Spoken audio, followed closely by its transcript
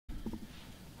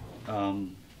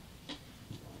And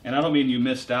I don't mean you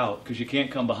missed out, because you can't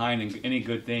come behind any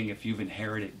good thing if you've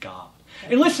inherited God.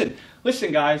 And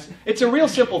listen guys, it's a real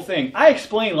simple thing. I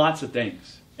explain lots of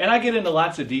things, and I get into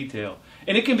lots of detail,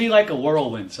 and it can be like a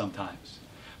whirlwind sometimes.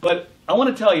 But I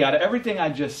want to tell you, out of everything I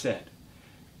just said,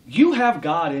 you have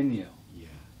God in you. Yeah.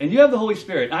 And you have the Holy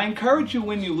Spirit. I encourage you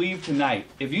when you leave tonight,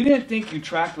 if you didn't think you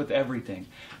tracked with everything,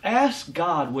 ask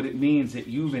God what it means that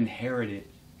you've inherited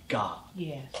God.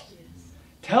 Yes.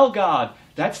 Tell God,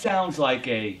 that sounds like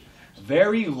a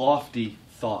very lofty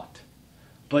thought,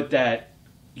 but that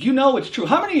you know it's true.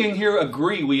 How many in here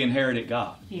agree we inherited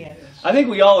God? Yes. I think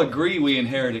we all agree we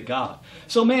inherited God.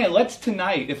 So man, let's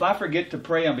tonight, if I forget to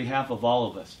pray on behalf of all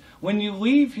of us, when you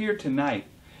leave here tonight,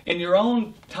 in your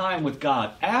own time with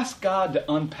God, ask God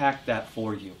to unpack that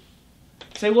for you.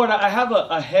 Say, Lord, I have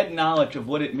a head knowledge of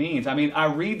what it means. I mean, I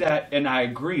read that and I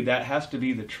agree that has to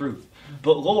be the truth.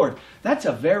 But Lord, that's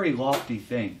a very lofty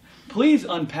thing. Please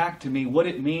unpack to me what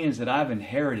it means that I've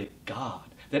inherited God,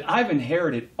 that I've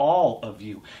inherited all of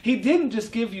you. He didn't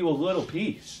just give you a little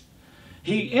piece.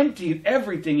 He emptied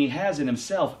everything he has in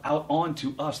himself out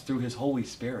onto us through his Holy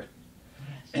Spirit.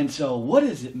 And so what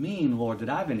does it mean, Lord, that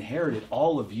I've inherited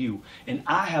all of you, and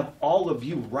I have all of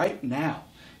you right now,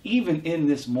 even in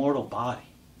this mortal body?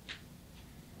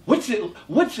 What's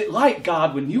it like,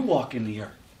 God, when you walk in the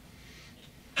earth?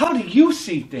 How do you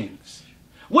see things?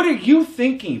 What are you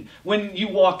thinking when you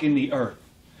walk in the earth?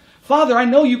 Father, I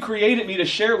know you created me to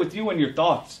share with you in your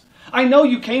thoughts. I know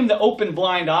you came to open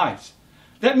blind eyes.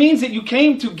 That means that you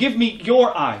came to give me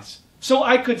your eyes so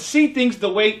I could see things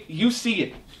the way you see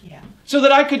it. Yeah. So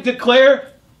that I could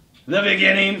declare the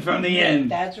beginning from the end.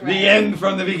 That's right. The end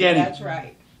from the beginning. That's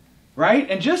right. Right?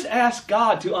 And just ask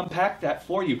God to unpack that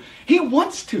for you. He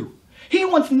wants to. He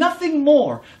wants nothing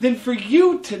more than for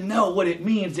you to know what it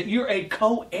means that you're a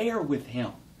co-heir with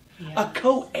him. Yes. A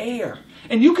co-heir.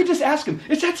 And you could just ask him.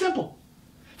 It's that simple.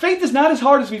 Faith is not as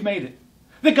hard as we've made it.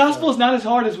 The gospel is not as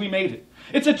hard as we made it.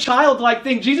 It's a childlike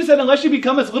thing. Jesus said, unless you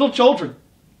become as little children.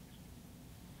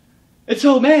 And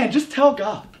so, man, just tell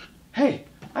God, hey,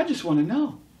 I just want to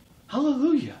know.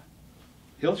 Hallelujah.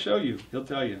 He'll show you. He'll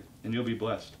tell you. And you'll be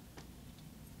blessed.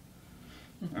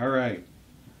 All right.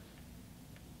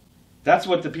 That's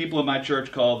what the people of my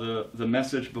church call the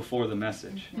message before the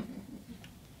message.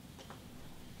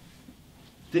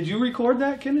 Did you record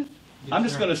that, Kenneth? Yes, I'm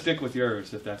just going to stick with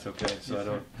yours, if that's okay, so yes, I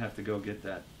don't have to go get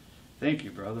that. Thank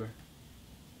you, brother.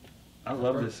 I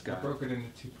love this guy. I broke it into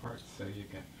 2 parts, so you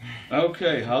can...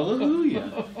 Okay,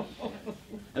 hallelujah.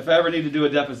 If I ever need to do a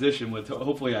deposition with,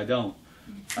 hopefully I don't,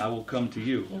 I will come to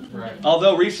you. Right.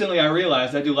 Although recently I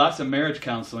realized I do lots of marriage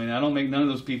counseling. I don't make none of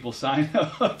those people sign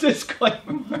a disclaimer.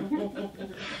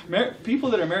 People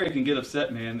that are married can get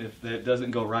upset, man, if that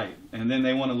doesn't go right. And then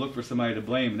they want to look for somebody to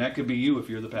blame. And that could be you if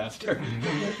you're the pastor.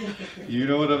 You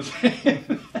know what I'm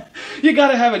saying? You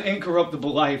got to have an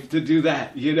incorruptible life to do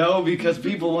that, you know, because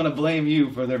people want to blame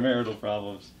you for their marital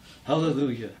problems.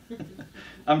 Hallelujah.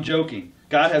 I'm joking.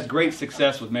 God has great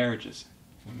success with marriages.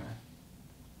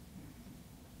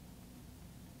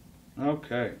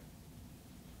 Okay.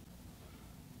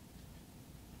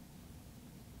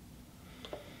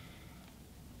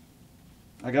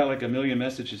 I got like a million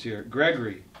messages here.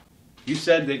 Gregory, you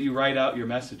said that you write out your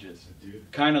messages. I do.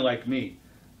 Kind of like me.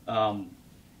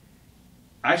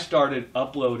 I started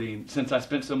uploading, since I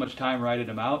spent so much time writing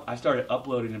them out, I started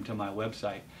uploading them to my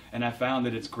website. And I found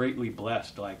that it's greatly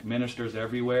blessed, like ministers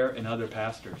everywhere and other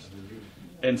pastors.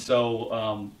 And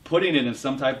so putting it in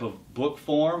some type of book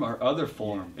form or other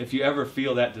form, if you ever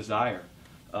feel that desire,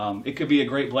 it could be a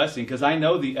great blessing, because I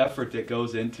know the effort that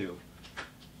goes into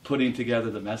putting together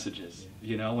the messages.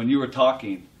 You know, when you were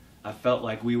talking, I felt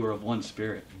like we were of one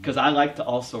spirit, because I like to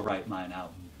also write mine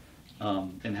out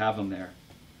and have them there.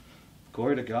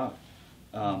 Glory to God.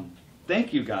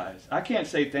 Thank you guys. I can't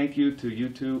say thank you to you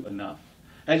two enough.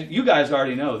 As you guys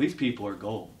already know, these people are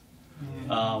gold.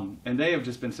 And they have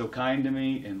just been so kind to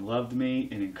me and loved me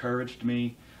and encouraged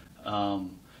me.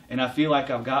 And I feel like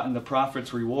I've gotten the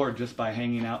prophet's reward just by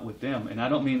hanging out with them. And I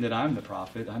don't mean that I'm the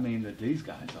prophet. I mean that these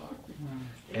guys are.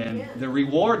 And the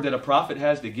reward that a prophet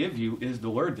has to give you is the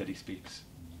word that he speaks.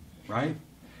 Right?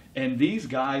 And these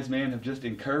guys, man, have just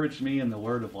encouraged me in the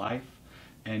word of life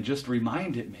and just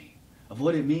reminded me of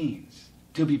what it means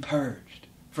to be purged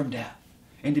from death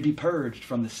and to be purged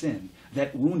from the sin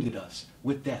that wounded us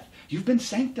with death. You've been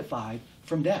sanctified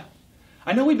from death.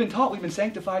 I know we've been taught we've been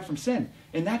sanctified from sin,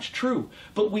 and that's true.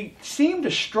 But we seem to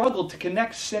struggle to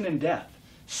connect sin and death.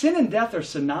 Sin and death are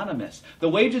synonymous. The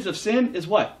wages of sin is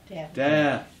what? Death.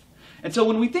 Death. And so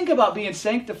when we think about being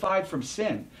sanctified from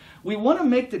sin, we want to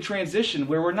make the transition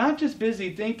where we're not just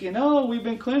busy thinking, oh, we've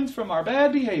been cleansed from our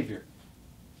bad behavior.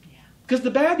 Because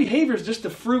the bad behavior is just the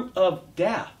fruit of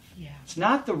death. Yeah. It's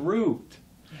not the root.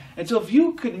 Yeah. And so if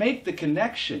you could make the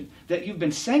connection that you've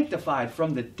been sanctified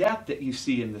from the death that you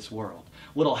see in this world,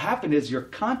 what will happen is your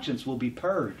conscience will be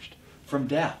purged from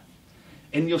death.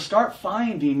 And you'll start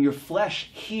finding your flesh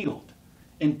healed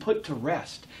and put to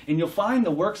rest. And you'll find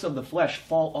the works of the flesh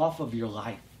fall off of your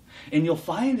life. And you'll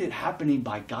find it happening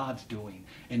by God's doing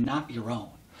and not your own.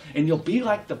 And you'll be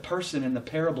like the person in the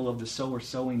parable of the sower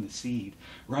sowing the seed,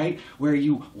 right? Where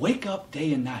you wake up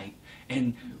day and night,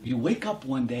 and you wake up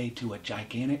one day to a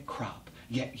gigantic crop,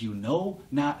 yet you know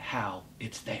not how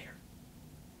it's there.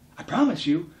 I promise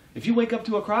you, if you wake up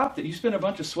to a crop that you spend a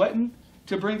bunch of sweating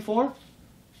to bring forth,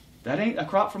 that ain't a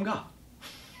crop from God.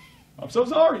 I'm so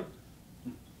sorry.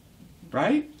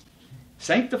 Right?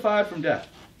 Sanctified from death.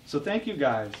 So thank you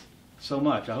guys so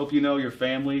much. I hope you know your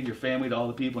family to all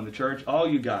the people in the church, all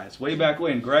you guys. Way back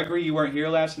when, Gregory, you weren't here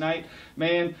last night.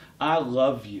 Man, I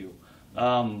love you.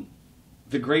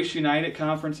 The Grace United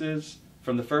conferences,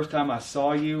 from the first time I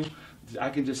saw you, I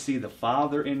can just see the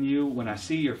Father in you. When I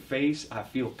see your face, I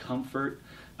feel comfort.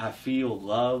 I feel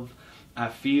love. I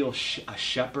feel a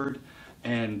shepherd.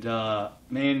 And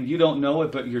man, you don't know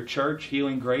it, but your church,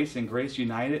 Healing Grace and Grace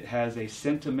United, has a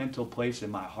sentimental place in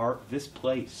my heart. This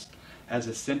place has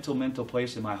a sentimental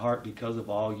place in my heart because of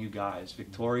all you guys.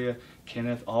 Victoria,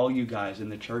 Kenneth, all you guys in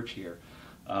the church here.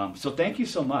 So thank you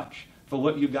so much for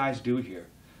what you guys do here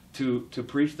to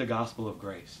preach the gospel of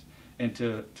grace and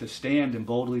to stand and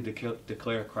boldly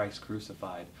declare Christ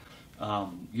crucified.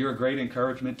 You're a great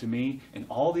encouragement to me and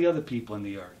all the other people in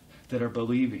the earth that are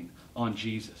believing on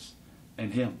Jesus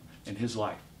and Him and His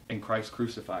life and Christ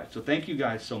crucified. So thank you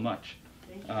guys so much.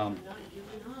 Thank you for not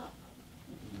giving up.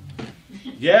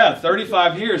 Yeah,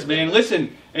 35 years, man.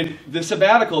 Listen, and the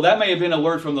sabbatical, that may have been a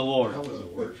word from the Lord. That was a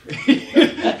word for you.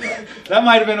 That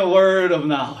might have been a word of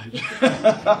knowledge.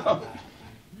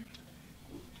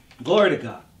 Glory to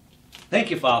God.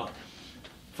 Thank you, Father,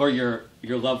 for your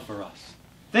love for us.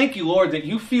 Thank you, Lord, that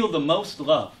you feel the most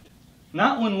loved.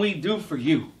 Not when we do for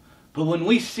you, but when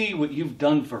we see what you've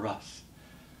done for us.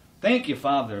 Thank you,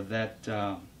 Father,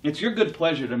 that it's your good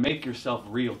pleasure to make yourself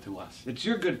real to us. It's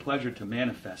your good pleasure to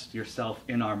manifest yourself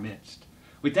in our midst.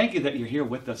 We thank you that you're here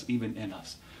with us, even in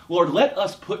us. Lord, let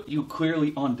us put you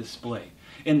clearly on display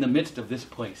in the midst of this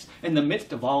place, in the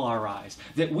midst of all our eyes,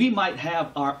 that we might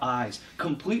have our eyes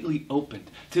completely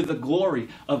opened to the glory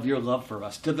of your love for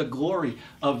us, to the glory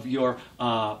of your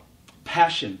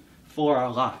passion for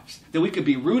our lives, that we could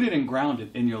be rooted and grounded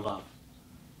in your love.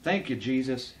 Thank you,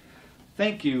 Jesus.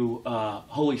 Thank you,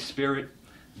 Holy Spirit,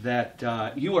 that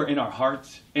you are in our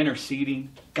hearts,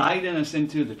 interceding, guiding us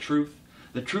into the truth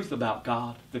about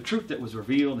God, the truth that was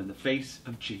revealed in the face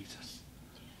of Jesus.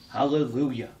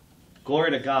 Hallelujah.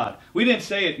 Glory to God. We didn't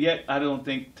say it yet, I don't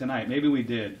think, tonight. Maybe we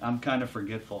did. I'm kind of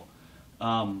forgetful.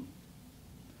 But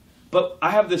I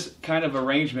have this kind of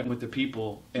arrangement with the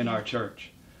people in our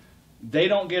church. They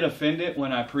don't get offended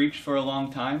when I preach for a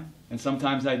long time, and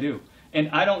sometimes I do. And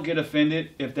I don't get offended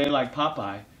if they like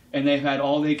Popeye, and they've had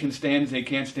all they can stands, they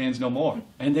can't stands no more.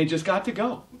 And they just got to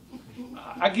go.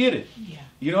 I get it. Yeah.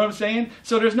 You know what I'm saying?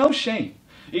 So there's no shame.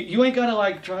 You ain't got to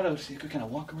like try to see, kind of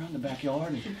walk around the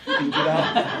backyard and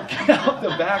get out the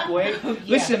back way. Yeah.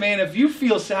 Listen, man, if you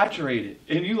feel saturated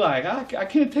and you like, I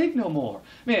can't take no more.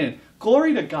 Man,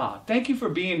 glory to God. Thank you for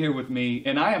being here with me.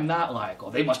 And I am not like,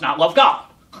 they must not love God.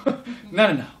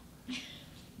 No.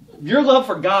 Your love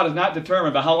for God is not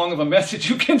determined by how long of a message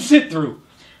you can sit through.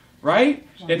 Right?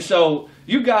 And so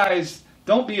you guys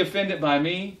don't be offended by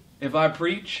me if I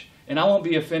preach, and I won't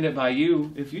be offended by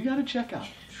you if you got to check out.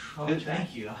 Oh,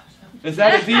 thank you. Is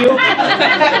that a deal?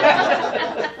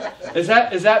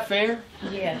 Is that fair?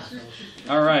 Yes.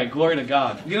 All right, glory to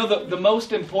God. You know, the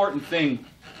most important thing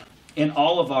in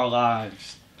all of our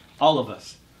lives, all of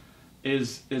us,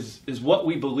 is what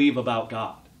we believe about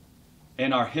God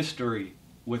and our history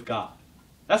with God.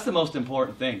 That's the most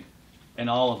important thing in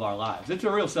all of our lives. It's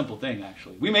a real simple thing,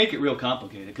 actually. We make it real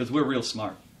complicated because we're real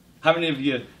smart. How many of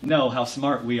you know how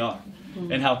smart we are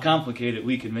and how complicated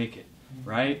we can make it,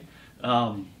 right?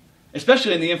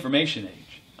 Especially in the information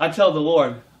age. I tell the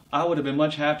Lord, I would have been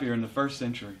much happier in the first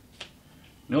century.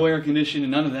 No air conditioning,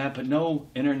 none of that, but no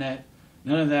internet,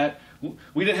 none of that.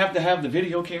 We didn't have to have the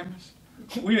video cameras.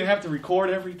 We didn't have to record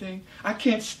everything. I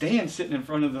can't stand sitting in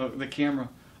front of the camera.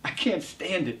 I can't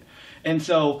stand it. And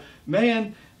so,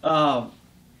 man, I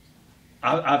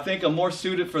think I'm more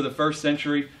suited for the first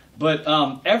century, but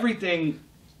everything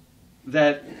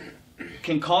that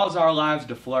can cause our lives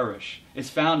to flourish is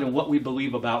found in what we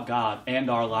believe about God and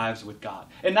our lives with God.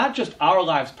 And not just our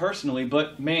lives personally,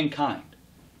 but mankind.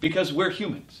 Because we're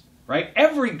humans, right?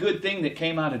 Every good thing that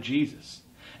came out of Jesus,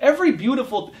 every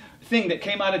beautiful thing that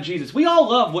came out of Jesus, we all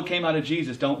love what came out of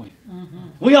Jesus, don't we? Mm-hmm.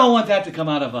 We all want that to come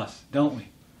out of us, don't we?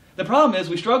 The problem is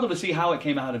we struggle to see how it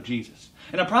came out of Jesus.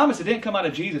 And I promise it didn't come out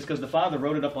of Jesus because the Father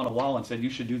wrote it up on a wall and said, you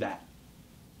should do that.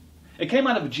 It came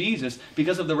out of Jesus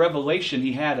because of the revelation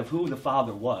he had of who the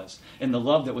Father was and the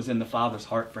love that was in the Father's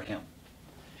heart for him.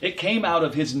 It came out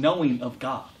of his knowing of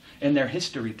God and their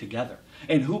history together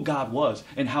and who God was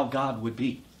and how God would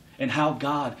be and how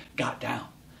God got down,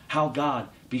 how God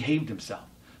behaved himself.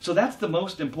 So that's the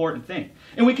most important thing.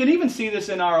 And we can even see this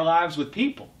in our lives with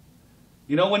people.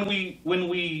 You know, when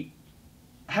we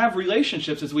have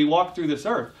relationships as we walk through this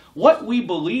earth, what we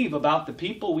believe about the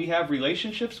people we have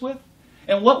relationships with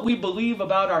and what we believe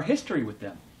about our history with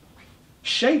them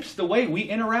shapes the way we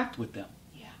interact with them.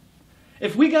 Yeah.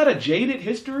 If we got a jaded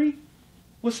history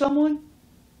with someone,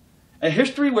 a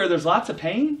history where there's lots of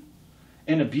pain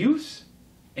and abuse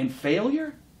and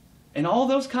failure and all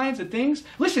those kinds of things,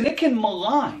 listen, it can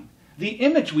malign the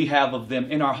image we have of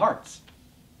them in our hearts.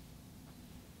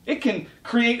 It can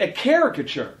create a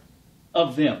caricature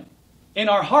of them in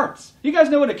our hearts. You guys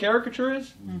know what a caricature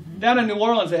is? Mm-hmm. Down in New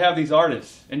Orleans, they have these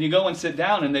artists, and you go and sit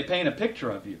down, and they paint a picture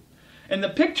of you. And the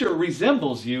picture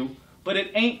resembles you, but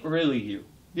it ain't really you.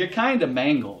 You're kind of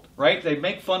mangled, right? They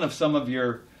make fun of some of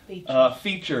your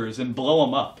features and blow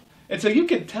them up. And so you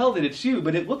can tell that it's you,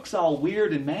 but it looks all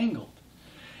weird and mangled.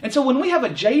 And so when we have a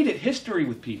jaded history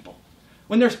with people,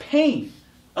 when there's pain,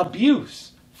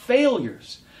 abuse,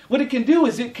 failures, what it can do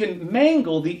is it can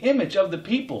mangle the image of the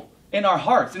people in our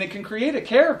hearts, and it can create a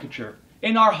caricature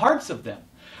in our hearts of them,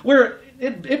 where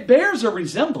it bears a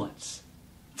resemblance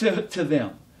to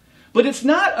them. But it's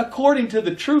not according to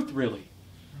the truth, really,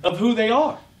 of who they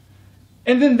are.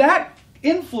 And then that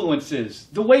influences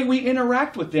the way we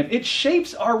interact with them. It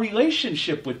shapes our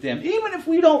relationship with them, even if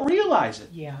we don't realize it.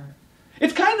 Yeah.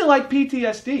 It's kind of like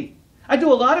PTSD. I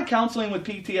do a lot of counseling with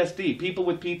PTSD, people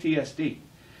with PTSD.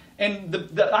 And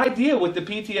the idea with the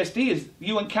PTSD is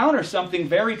you encounter something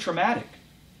very traumatic.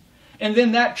 And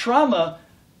then that trauma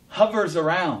hovers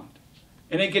around.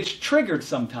 And it gets triggered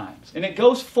sometimes. And it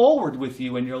goes forward with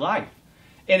you in your life.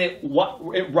 And it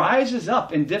rises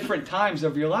up in different times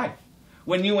of your life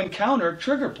when you encounter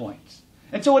trigger points.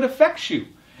 And so it affects you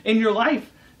in your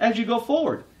life as you go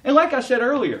forward. And like I said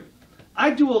earlier,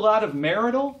 I do a lot of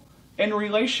marital and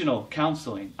relational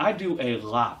counseling. I do a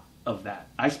lot of that.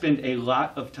 I spend a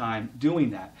lot of time doing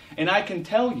that. And I can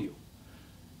tell you,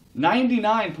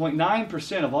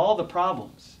 99.9% of all the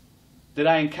problems that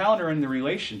I encounter in the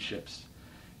relationships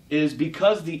is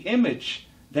because the image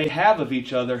they have of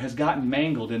each other has gotten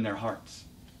mangled in their hearts.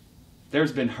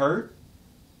 There's been hurt,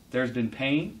 there's been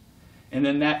pain, and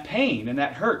then that pain and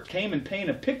that hurt came and paint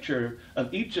a picture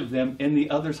of each of them in the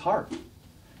other's heart.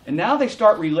 And now they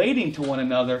start relating to one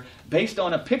another based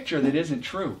on a picture that isn't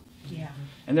true. Yeah.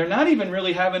 And they're not even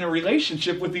really having a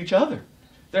relationship with each other.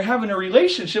 They're having a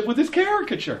relationship with this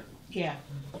caricature. Yeah.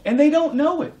 And they don't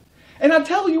know it. And I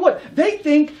tell you what, they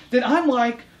think that I'm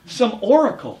like some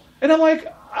oracle. And I'm like,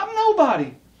 I'm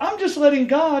nobody. I'm just letting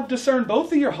God discern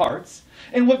both of your hearts.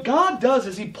 And what God does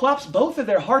is he plops both of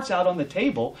their hearts out on the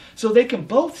table so they can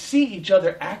both see each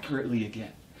other accurately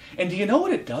again. And do you know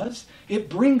what it does? It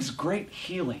brings great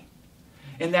healing.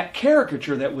 And that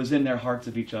caricature that was in their hearts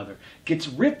of each other gets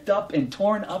ripped up and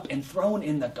torn up and thrown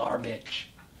in the garbage.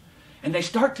 And they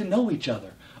start to know each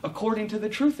other according to the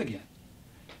truth again.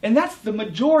 And that's the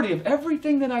majority of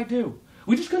everything that I do.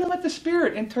 We're just going to let the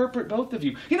Spirit interpret both of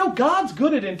you. You know, God's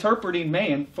good at interpreting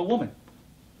man for woman.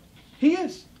 He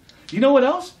is. You know what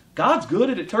else? God's good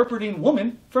at interpreting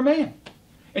woman for man.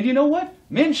 And you know what?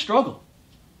 Men struggle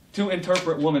to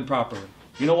interpret woman properly.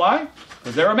 You know why?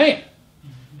 Because they're a man.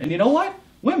 And you know what?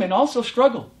 Women also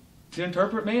struggle to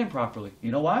interpret man properly.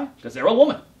 You know why? Because they're a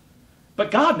woman. But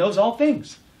God knows all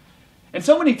things. And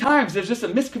so many times there's just a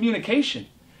miscommunication.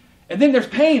 And then there's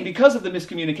pain because of the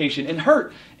miscommunication and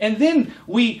hurt. And then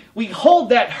we hold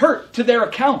that hurt to their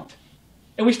account.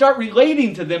 And we start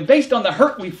relating to them based on the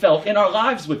hurt we felt in our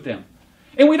lives with them.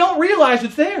 And we don't realize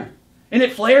it's there. And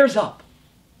it flares up.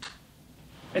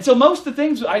 And so most of the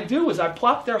things I do is I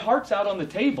plop their hearts out on the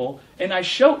table and I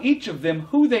show each of them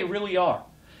who they really are.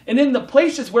 And in the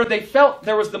places where they felt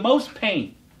there was the most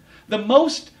pain, the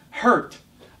most hurt,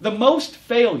 the most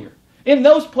failure, in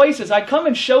those places I come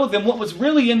and show them what was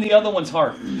really in the other one's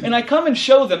heart. And I come and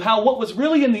show them how what was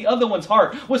really in the other one's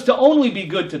heart was to only be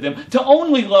good to them, to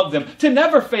only love them, to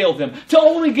never fail them, to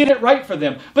only get it right for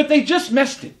them. But they just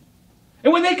messed it.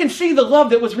 And when they can see the love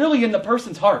that was really in the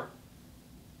person's heart,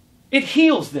 it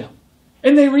heals them.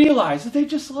 And they realize that they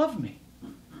just love me.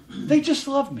 They just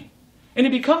love me. And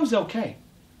it becomes okay.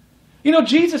 You know,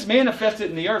 Jesus manifested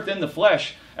in the earth in the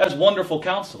flesh as wonderful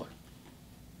counselor.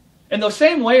 In the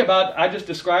same way I just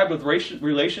described with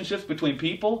relationships between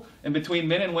people and between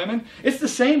men and women, it's the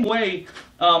same way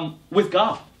with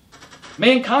God.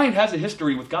 Mankind has a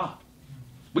history with God.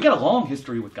 We got a long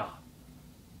history with God.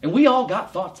 And we all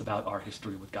got thoughts about our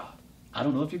history with God. I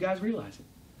don't know if you guys realize it.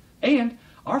 And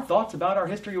our thoughts about our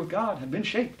history with God have been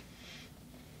shaped.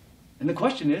 And the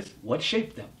question is, what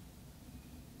shaped them?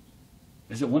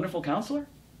 Is it wonderful counselor?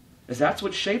 Is that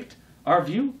what shaped our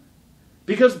view?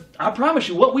 Because I promise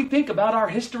you, what we think about our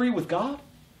history with God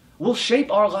will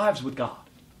shape our lives with God.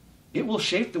 It will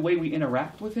shape the way we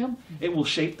interact with Him. It will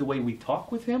shape the way we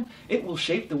talk with Him. It will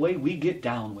shape the way we get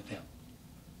down with Him.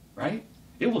 Right?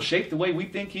 It will shape the way we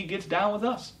think He gets down with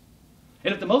us.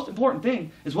 And if the most important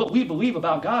thing is what we believe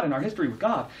about God and our history with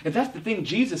God, if that's the thing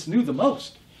Jesus knew the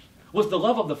most, was the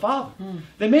love of the Father,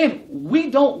 then man, we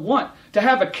don't want to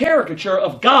have a caricature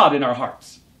of God in our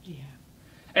hearts. Yeah.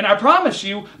 And I promise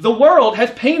you, the world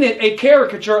has painted a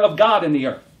caricature of God in the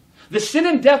earth. The sin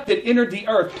and death that entered the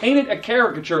earth painted a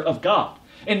caricature of God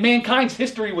and mankind's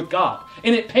history with God.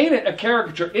 And it painted a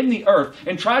caricature in the earth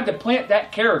and tried to plant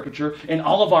that caricature in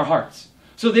all of our hearts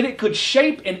so that it could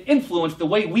shape and influence the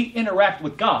way we interact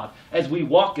with God as we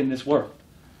walk in this world.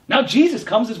 Now Jesus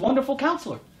comes as wonderful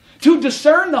counselor to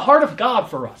discern the heart of God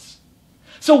for us,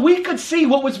 so we could see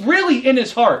what was really in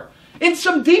His heart in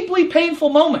some deeply painful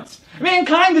moments.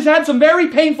 Mankind has had some very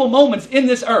painful moments in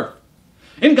this earth,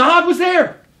 and God was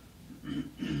there.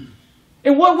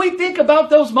 And what we think about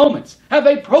those moments have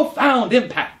a profound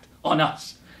impact on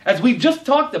us. As we just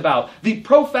talked about, the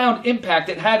profound impact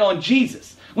it had on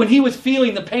Jesus when He was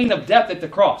feeling the pain of death at the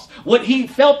cross. What He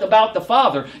felt about the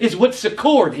Father is what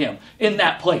secured Him in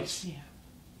that place. Yeah.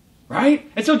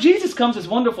 Right? And so Jesus comes as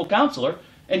wonderful counselor,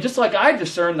 and just like I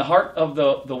discern the heart of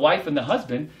the wife and the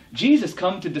husband, Jesus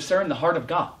comes to discern the heart of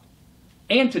God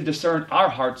and to discern our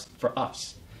hearts for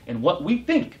us and what we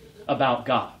think about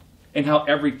God and how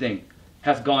everything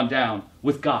has gone down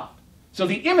with God. So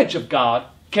the image of God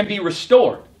can be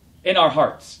restored in our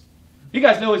hearts. You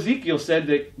guys know Ezekiel said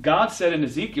that God said in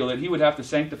Ezekiel that He would have to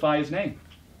sanctify His name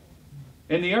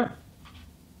in the earth.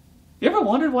 You ever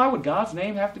wondered why would God's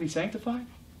name have to be sanctified?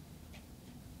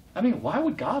 I mean, why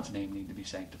would God's name need to be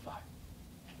sanctified?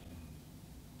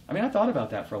 I mean, I thought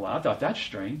about that for a while. I thought, that's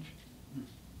strange.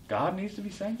 God needs to be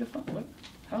sanctified? What?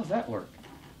 How does that work?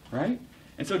 Right?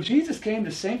 And so Jesus came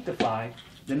to sanctify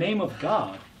the name of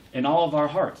God in all of our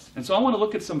hearts. And so I want to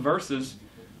look at some verses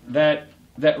that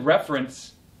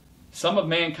reference some of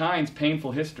mankind's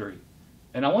painful history.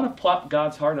 And I want to plop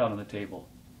God's heart out on the table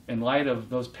in light of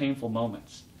those painful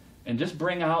moments and just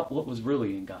bring out what was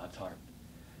really in God's heart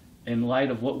in light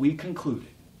of what we concluded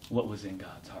what was in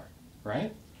God's heart.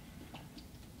 Right?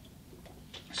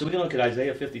 So we can look at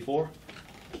Isaiah 54.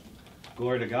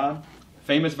 Glory to God.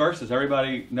 Famous verses.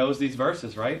 Everybody knows these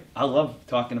verses, right? I love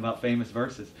talking about famous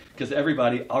verses because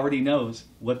everybody already knows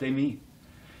what they mean.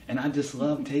 And I just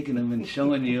love taking them and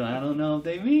showing you, I don't know if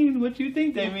they mean what you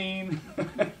think they mean.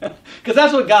 Because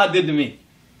that's what God did to me.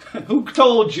 Who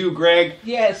told you, Greg?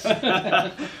 Yes.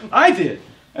 I did.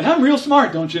 And I'm real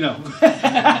smart, don't you know?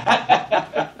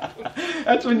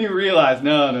 That's when you realize,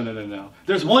 no.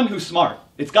 There's one who's smart.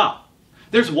 It's God.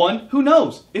 There's one who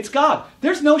knows. It's God.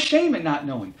 There's no shame in not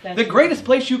knowing. The greatest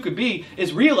place you could be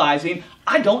is realizing,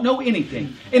 I don't know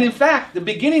anything. And in fact, the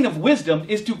beginning of wisdom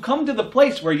is to come to the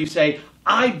place where you say,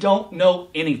 I don't know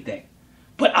anything.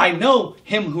 But I know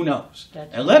Him who knows.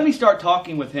 And let me start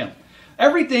talking with Him.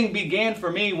 Everything began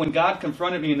for me when God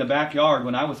confronted me in the backyard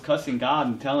when I was cussing God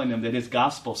and telling Him that His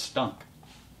gospel stunk.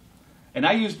 And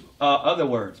I used other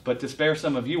words, but to spare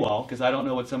some of you all, because I don't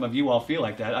know what some of you all feel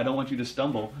like that. I don't want you to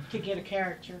stumble. To get a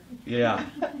character. Yeah.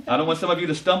 I don't want some of you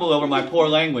to stumble over my poor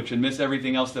language and miss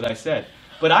everything else that I said.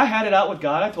 But I had it out with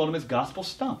God. I told Him His gospel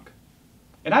stunk.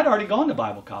 And I'd already gone to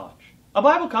Bible college. A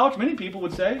Bible college, many people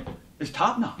would say, is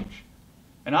top notch.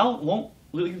 And I'll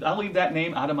leave that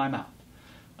name out of my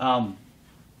mouth.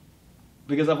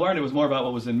 Because I've learned it was more about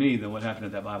what was in me than what happened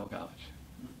at that Bible college.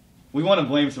 We want to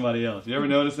blame somebody else. You ever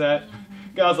notice that?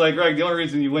 God's like, Greg, the only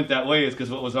reason you went that way is because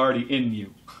what was already in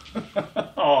you.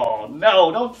 Oh,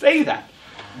 no, don't say that.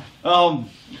 Oh,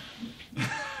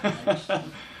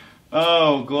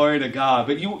 glory to God.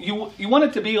 But you want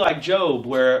it to be like Job,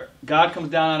 where God comes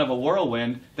down out of a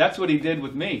whirlwind. That's what He did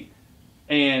with me.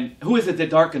 And who is it that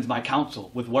darkens my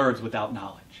counsel with words without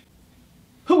knowledge?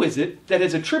 Who is it that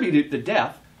has attributed the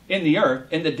death in the earth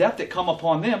and the death that come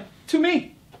upon them to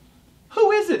me?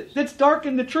 Who is it that's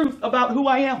darkened the truth about who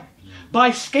I am?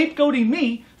 By scapegoating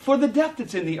me for the death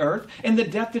that's in the earth and the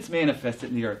death that's manifested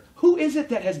in the earth. Who is it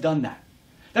that has done that?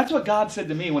 That's what God said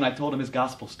to me when I told him his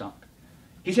gospel stunk.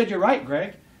 He said, you're right,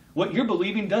 Greg. What you're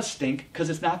believing does stink because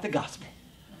it's not the gospel.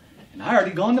 And I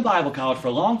already gone to Bible college for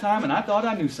a long time and I thought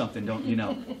I knew something, don't you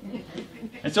know?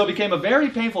 And so it became a very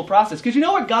painful process. Because you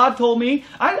know what God told me?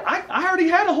 I already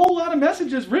had a whole lot of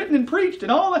messages written and preached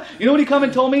and all that. You know what he come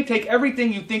and told me? Take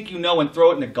everything you think you know and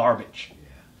throw it in the garbage.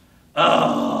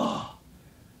 Oh.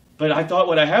 But I thought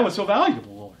what I had was so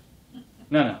valuable, Lord.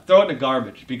 No. Throw it in the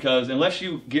garbage. Because unless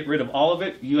you get rid of all of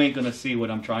it, you ain't going to see what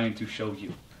I'm trying to show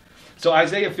you. So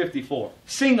Isaiah 54,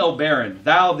 sing, O barren,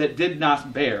 thou that did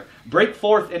not bear. Break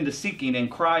forth into seeking and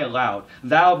cry aloud,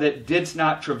 thou that didst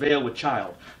not travail with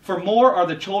child. For more are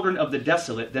the children of the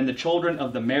desolate than the children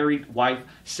of the married wife,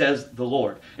 says the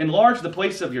Lord. Enlarge the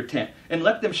place of your tent, and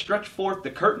let them stretch forth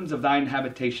the curtains of thine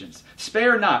habitations.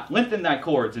 Spare not, lengthen thy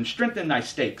cords, and strengthen thy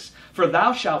stakes. For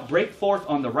thou shalt break forth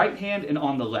on the right hand and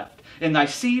on the left. And thy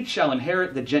seed shall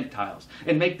inherit the Gentiles,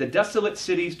 and make the desolate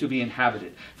cities to be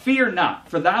inhabited. Fear not,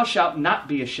 for thou shalt not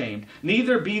be ashamed,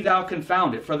 neither be thou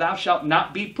confounded, for thou shalt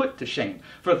not be put to shame.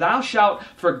 For thou shalt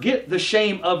forget the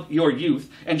shame of your youth,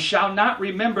 and shalt not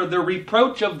remember the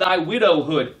reproach of thy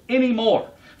widowhood any more.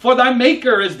 For thy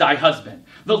Maker is thy husband.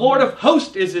 The Lord of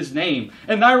hosts is his name,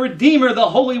 and thy Redeemer, the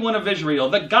Holy One of Israel.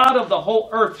 The God of the whole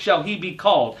earth shall he be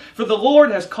called. For the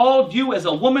Lord has called you as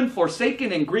a woman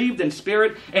forsaken and grieved in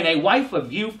spirit, and a wife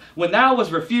of youth, when thou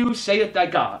was refused, saith thy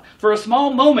God. For a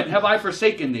small moment have I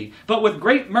forsaken thee, but with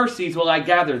great mercies will I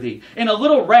gather thee. In a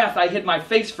little wrath I hid my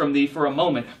face from thee for a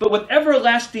moment, but with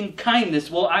everlasting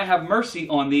kindness will I have mercy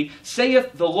on thee,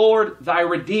 saith the Lord thy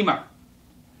Redeemer.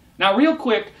 Now real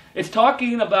quick, God's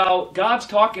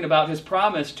talking about his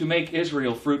promise to make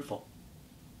Israel fruitful.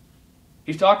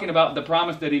 He's talking about the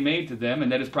promise that he made to them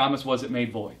and that his promise wasn't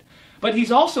made void. But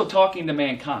he's also talking to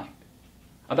mankind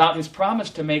about his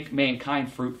promise to make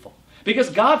mankind fruitful. Because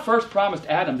God first promised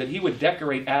Adam that he would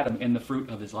decorate Adam in the fruit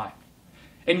of his life.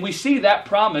 And we see that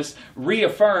promise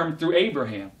reaffirmed through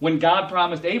Abraham, when God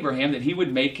promised Abraham that he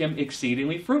would make him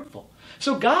exceedingly fruitful.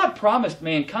 So God promised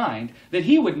mankind that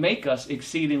he would make us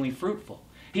exceedingly fruitful.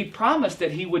 He promised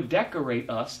that he would decorate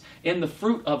us in the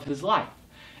fruit of his life.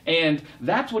 And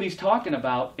that's what he's talking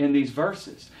about in these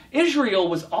verses. Israel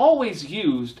was always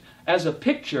used as a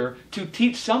picture to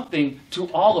teach something to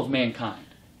all of mankind.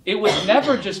 It was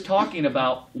never just talking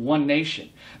about one nation.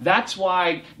 That's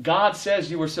why God says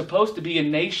you were supposed to be a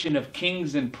nation of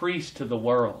kings and priests to the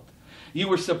world. You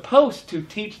were supposed to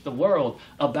teach the world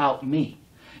about me.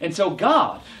 And so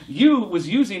God was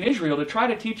using Israel to try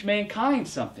to teach mankind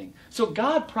something. So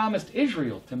God promised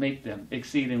Israel to make them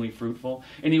exceedingly fruitful,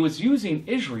 and he was using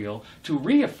Israel to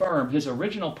reaffirm his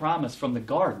original promise from the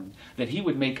garden that he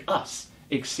would make us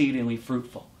exceedingly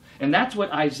fruitful. And that's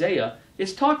what Isaiah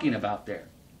is talking about there.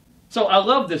 So I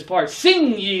love this part.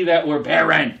 Sing ye that were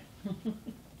barren,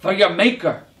 for your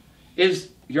Maker is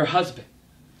your husband.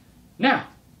 Now,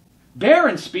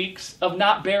 barren speaks of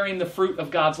not bearing the fruit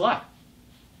of God's life.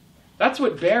 That's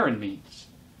what barren means.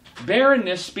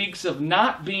 Barrenness speaks of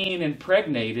not being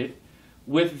impregnated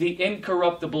with the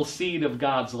incorruptible seed of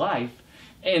God's life.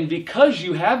 And because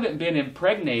you haven't been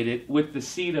impregnated with the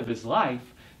seed of his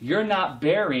life, you're not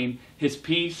bearing his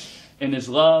peace and his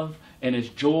love and his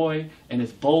joy and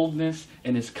his boldness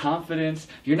and his confidence.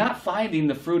 You're not finding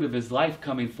the fruit of his life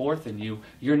coming forth in you.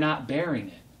 You're not bearing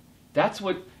it. That's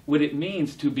what it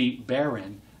means to be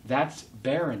barren. That's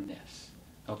barrenness.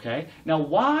 Okay? Now,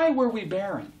 why were we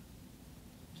barren?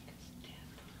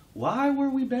 Why were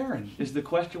we barren is the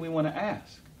question we want to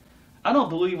ask. I don't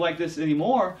believe like this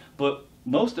anymore, but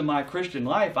most of my Christian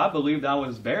life, I believed I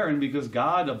was barren because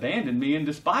God abandoned me and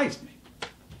despised me.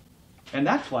 And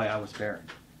that's why I was barren.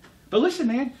 But listen,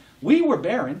 man, we were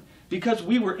barren because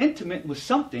we were intimate with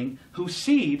something whose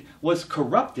seed was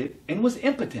corrupted and was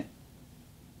impotent.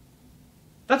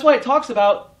 That's why it talks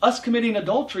about us committing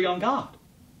adultery on God.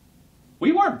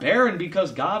 We weren't barren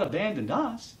because God abandoned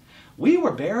us. We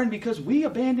were barren because we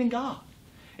abandoned God.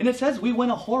 And it says we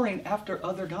went a-whoring after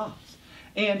other gods.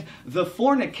 And the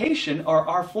fornication, or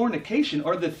our fornication,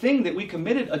 or the thing that we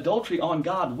committed adultery on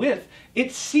God with,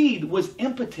 its seed was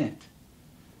impotent.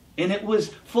 And it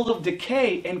was full of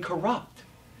decay and corrupt.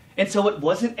 And so it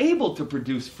wasn't able to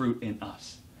produce fruit in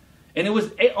us. And it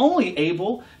was only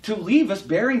able to leave us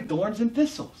bearing thorns and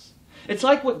thistles. It's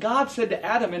like what God said to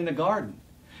Adam in the garden.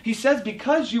 He says,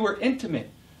 because you were intimate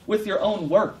with your own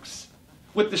works,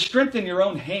 with the strength in your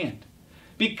own hand,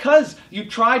 because you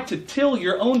tried to till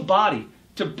your own body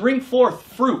to bring forth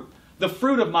fruit, the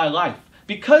fruit of my life,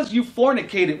 because you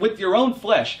fornicated with your own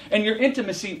flesh and your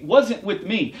intimacy wasn't with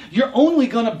me, you're only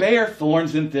going to bear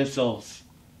thorns and thistles.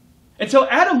 And so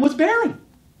Adam was barren.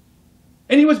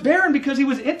 And he was barren because he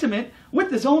was intimate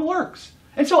with his own works.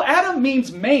 And so Adam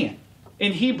means man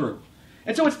in Hebrew.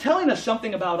 And so it's telling us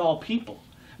something about all people.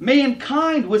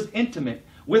 Mankind was intimate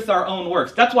with our own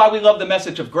works. That's why we love the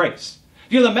message of grace.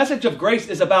 You know, the message of grace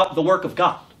is about the work of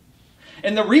God.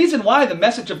 And the reason why the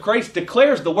message of grace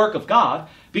declares the work of God,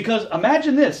 because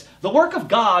imagine this, the work of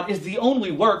God is the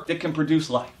only work that can produce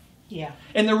life. Yeah.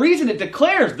 And the reason it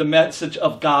declares the message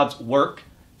of God's work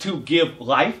to give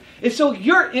life is so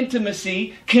your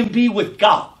intimacy can be with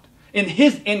God in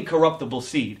His incorruptible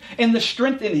seed, and the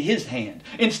strength in His hand,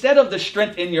 instead of the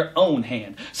strength in your own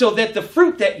hand, so that the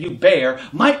fruit that you bear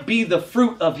might be the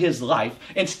fruit of His life,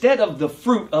 instead of the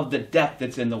fruit of the death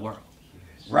that's in the world.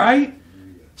 Right?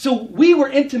 So we were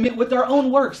intimate with our own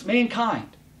works,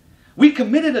 mankind. We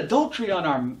committed adultery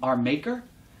on our Maker,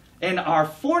 and our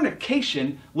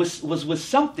fornication was with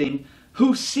something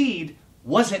whose seed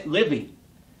wasn't living.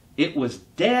 It was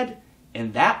dead,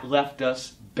 and that left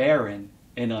us barren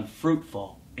and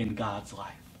unfruitful in God's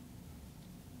life.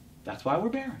 That's why we're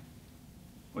barren.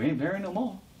 We ain't barren no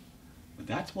more. But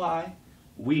that's why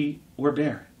we were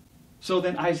barren. So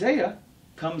then Isaiah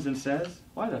comes and says,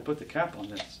 why did I put the cap on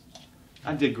this?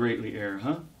 I did greatly err,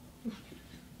 huh?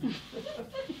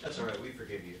 That's all right. We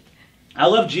forgive you. I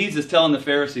love Jesus telling the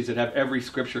Pharisees that have every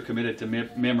scripture committed to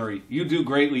memory, you do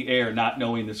greatly err not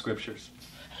knowing the scriptures.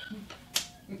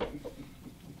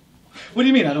 What do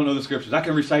you mean I don't know the scriptures? I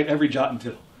can recite every jot and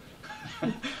tittle.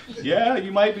 Yeah,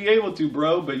 you might be able to,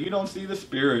 bro, but you don't see the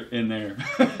Spirit in there.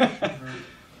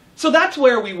 So that's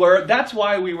where we were. That's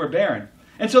why we were barren.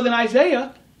 And so then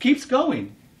Isaiah keeps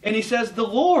going. And he says, the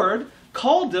Lord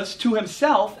called us to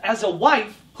Himself as a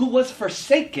wife who was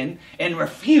forsaken and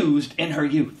refused in her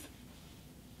youth.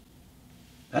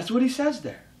 That's what he says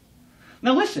there.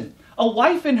 Now listen, a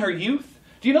wife in her youth,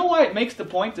 do you know why it makes the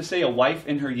point to say a wife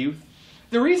in her youth?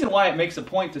 The reason why it makes a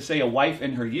point to say a wife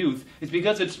in her youth is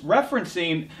because it's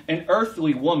referencing an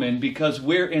earthly woman because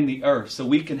we're in the earth, so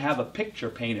we can have a picture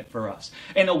painted for us.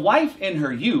 And a wife in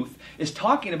her youth is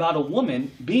talking about a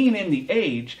woman being in the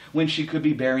age when she could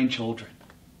be bearing children.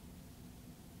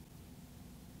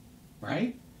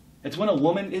 Right? It's when a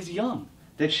woman is young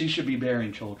that she should be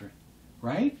bearing children.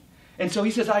 Right? And so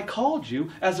he says, I called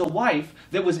you as a wife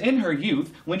that was in her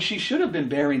youth when she should have been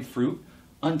bearing fruit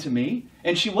unto me,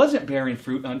 and she wasn't bearing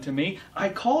fruit unto me. I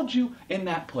called you in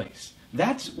that place.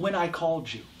 That's when I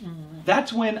called you. Mm-hmm.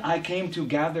 That's when I came to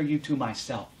gather you to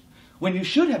myself. When you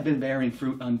should have been bearing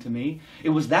fruit unto me, it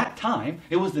was that time,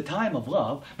 it was the time of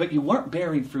love, but you weren't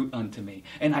bearing fruit unto me.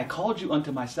 And I called you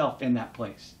unto myself in that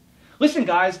place. Listen,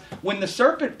 guys, when the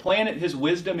serpent planted his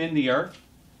wisdom in the earth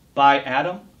by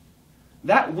Adam,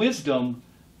 that wisdom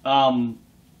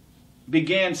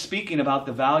began speaking about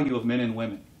the value of men and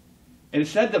women. And it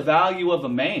said the value of a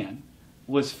man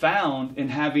was found in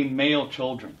having male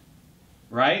children,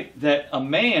 right? That a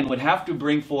man would have to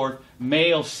bring forth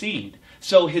male seed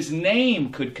so his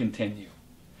name could continue,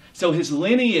 so his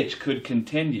lineage could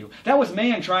continue. That was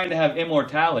man trying to have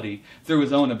immortality through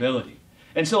his own ability.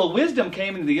 And so a wisdom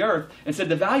came into the earth and said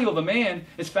the value of a man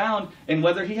is found in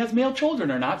whether he has male children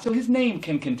or not, so his name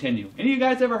can continue. Any of you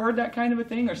guys ever heard that kind of a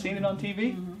thing or seen it on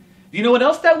TV? Mm-hmm. Do you know what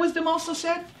else that wisdom also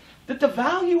said? That the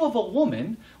value of a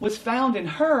woman was found in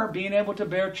her being able to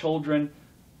bear children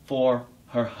for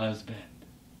her husband.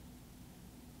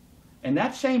 And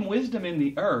that same wisdom in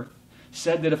the earth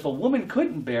said that if a woman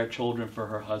couldn't bear children for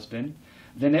her husband,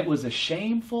 then it was a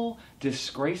shameful,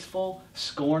 disgraceful,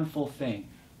 scornful thing.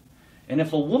 And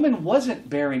if a woman wasn't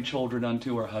bearing children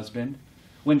unto her husband,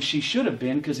 when she should have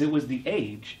been because it was the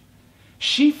age,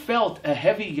 she felt a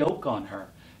heavy yoke on her.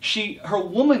 Her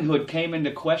womanhood came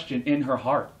into question in her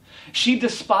heart. She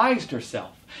despised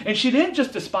herself. And she didn't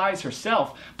just despise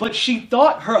herself, but she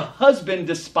thought her husband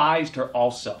despised her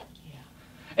also. Yeah.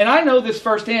 And I know this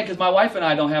firsthand because my wife and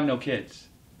I don't have no kids.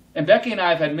 And Becky and I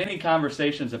have had many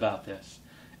conversations about this.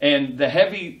 And the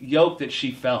heavy yoke that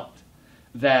she felt,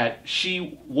 that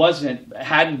she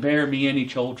hadn't bare me any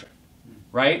children.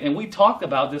 Right? And we talked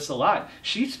about this a lot.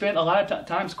 She spent a lot of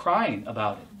times crying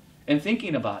about it and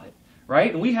thinking about it.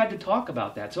 Right? And we had to talk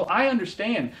about that. So I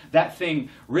understand that thing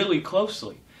really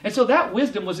closely. And so that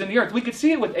wisdom was in the earth. We could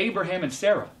see it with Abraham and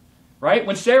Sarah. Right?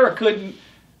 When Sarah couldn't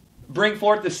bring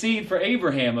forth the seed for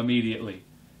Abraham immediately,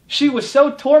 she was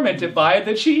so tormented by it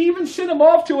that she even sent him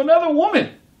off to another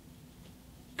woman.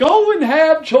 Go and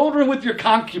have children with your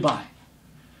concubine.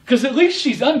 Because at least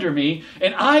she's under me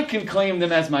and I can claim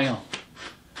them as my own.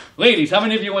 Ladies, how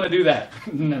many of you want to do that?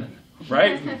 No.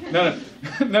 right?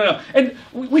 No. And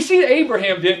we see that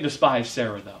Abraham didn't despise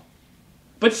Sarah, though.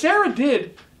 But Sarah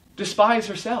did despise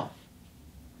herself.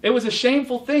 It was a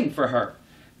shameful thing for her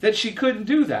that she couldn't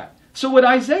do that. So what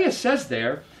Isaiah says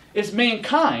there is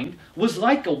mankind was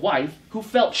like a wife who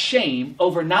felt shame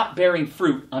over not bearing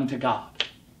fruit unto God.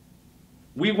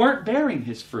 We weren't bearing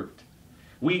his fruit.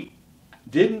 We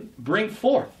didn't bring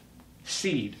forth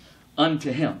seed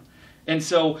unto him. And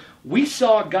so we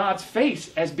saw God's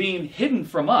face as being hidden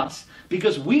from us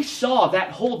because we saw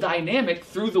that whole dynamic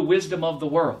through the wisdom of the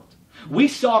world. We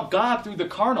saw God through the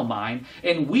carnal mind,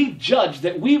 and we judged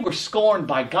that we were scorned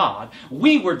by God.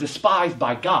 We were despised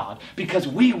by God because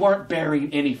we weren't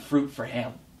bearing any fruit for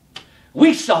him.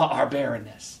 We saw our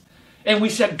barrenness. And we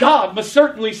said, God must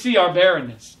certainly see our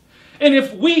barrenness. And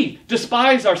if we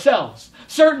despise ourselves,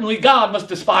 certainly God must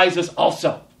despise us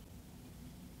also.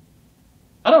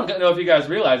 I don't know if you guys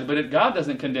realize it, but God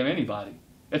doesn't condemn anybody.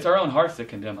 It's our own hearts that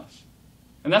condemn us.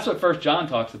 And that's what 1 John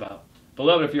talks about.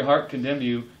 Beloved, if your heart condemn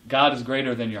you, God is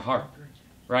greater than your heart.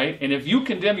 Right? And if you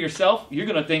condemn yourself, you're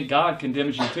going to think God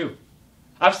condemns you too.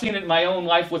 I've seen it in my own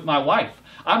life with my wife.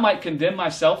 I might condemn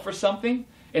myself for something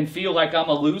and feel like I'm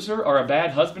a loser or a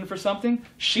bad husband for something.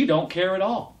 She don't care at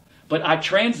all. But I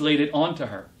translate it onto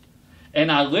her.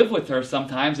 And I live with her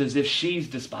sometimes as if she's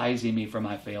despising me for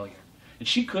my failure. And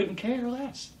she couldn't care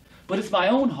less. But it's my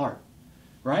own heart.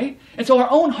 Right? And so our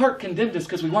own heart condemned us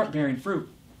because we weren't bearing fruit.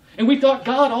 And we thought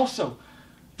God also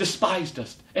despised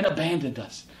us and abandoned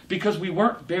us because we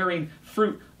weren't bearing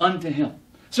fruit unto him.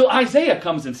 So Isaiah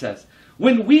comes and says,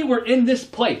 when we were in this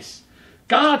place,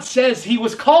 God says he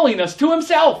was calling us to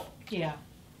himself. Yeah.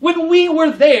 When we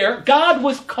were there, God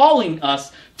was calling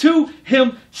us to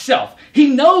himself. He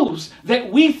knows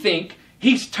that we think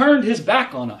he's turned his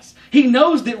back on us. He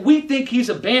knows that we think he's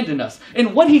abandoned us.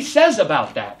 And what he says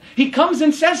about that, he comes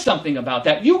and says something about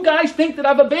that. You guys think that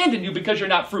I've abandoned you because you're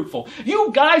not fruitful.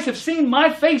 You guys have seen my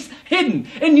face hidden.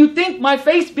 And you think my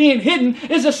face being hidden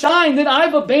is a sign that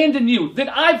I've abandoned you, that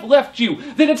I've left you,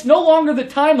 that it's no longer the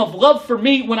time of love for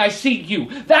me when I see you.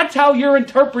 That's how you're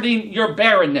interpreting your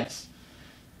barrenness.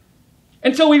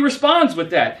 And so he responds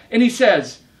with that. And he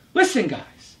says, listen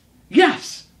guys,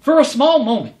 yes, for a small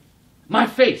moment, my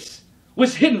face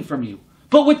was hidden from you,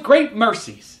 but with great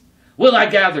mercies will I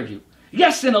gather you.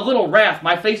 Yes, in a little wrath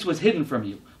my face was hidden from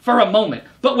you for a moment,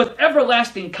 but with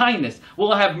everlasting kindness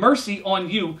will I have mercy on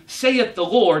you, saith the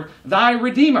Lord thy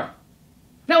Redeemer.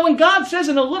 Now when God says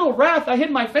in a little wrath I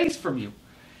hid my face from you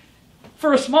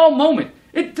for a small moment,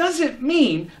 it doesn't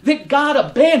mean that God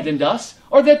abandoned us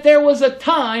or that there was a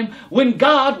time when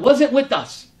God wasn't with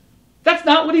us. That's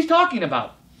not what he's talking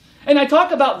about. And I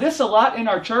talk about this a lot in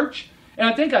our church. And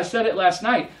I think I said it last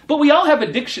night, but we all have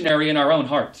a dictionary in our own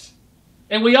hearts.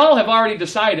 And we all have already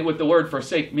decided what the word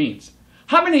forsake means.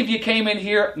 How many of you came in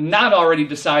here not already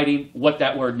deciding what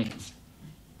that word means?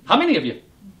 How many of you?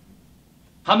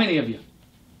 How many of you?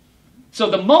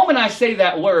 So the moment I say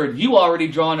that word, you already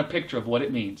drawn a picture of what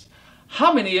it means.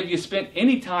 How many of you spent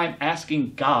any time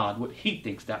asking God what he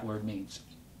thinks that word means?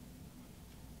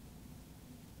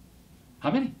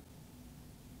 How many?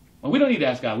 Well, we don't need to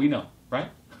ask God. We know, right?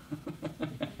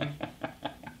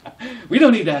 We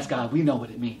don't need to ask God. We know what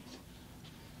it means.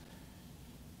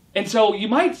 And so you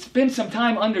might spend some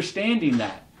time understanding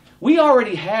that. We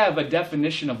already have a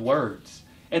definition of words.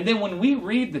 And then when we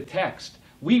read the text,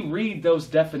 we read those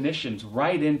definitions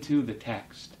right into the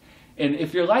text. And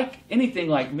if you're like anything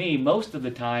like me, most of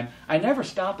the time, I never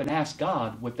stop and ask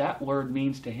God what that word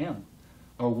means to him,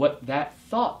 or what that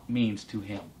thought means to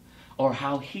him, or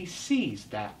how he sees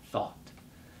that thought.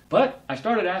 But I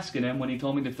started asking him when he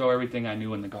told me to throw everything I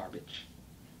knew in the garbage.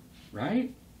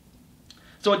 Right?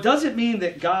 So it doesn't mean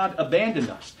that God abandoned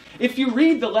us. If you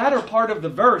read the latter part of the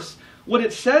verse, what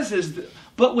it says is,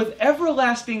 but with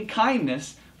everlasting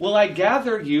kindness will I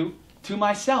gather you to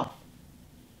myself.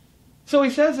 So he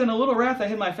says, in a little wrath I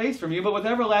hid my face from you, but with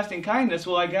everlasting kindness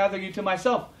will I gather you to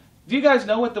myself. Do you guys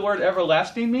know what the word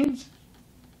everlasting means?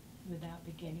 Without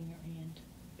beginning or end.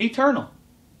 Eternal.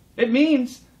 It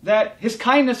means that his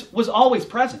kindness was always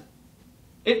present.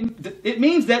 It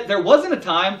means that there wasn't a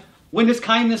time when his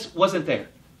kindness wasn't there.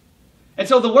 And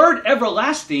so the word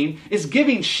everlasting is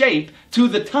giving shape to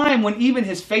the time when even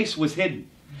his face was hidden.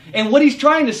 And what he's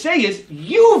trying to say is,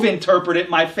 you've interpreted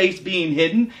my face being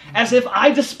hidden as if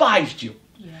I despised you.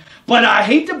 Yeah. But I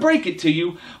hate to break it to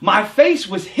you, my face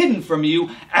was hidden from you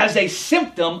as a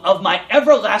symptom of my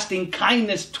everlasting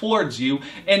kindness towards you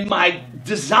and my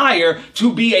desire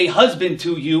to be a husband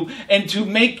to you and to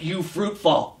make you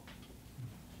fruitful.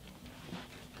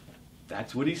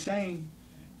 That's what he's saying.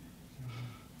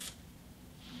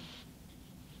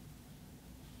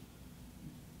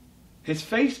 His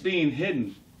face being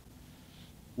hidden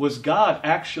was God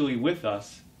actually with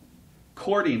us,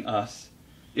 courting us.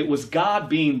 It was God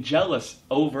being jealous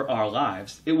over our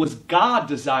lives. It was God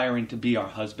desiring to be our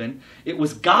husband. It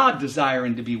was God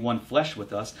desiring to be one flesh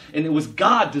with us. And it was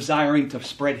God desiring to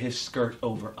spread his skirt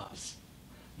over us.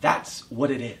 That's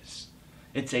what it is.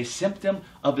 It's a symptom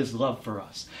of his love for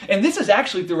us. And this is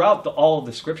actually throughout all of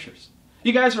the scriptures.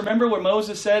 You guys remember where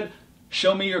Moses said,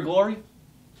 "Show me your glory"?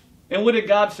 And what did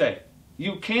God say?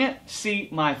 "You can't see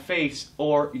my face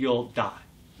or you'll die."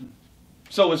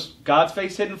 So was God's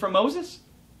face hidden from Moses?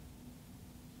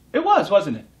 It was,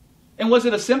 wasn't it? And was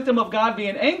it a symptom of God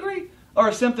being angry or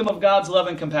a symptom of God's love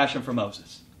and compassion for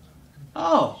Moses?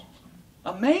 Oh,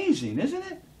 amazing, isn't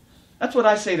it? That's what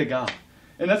I say to God.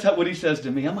 And that's what he says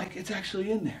to me. I'm like, it's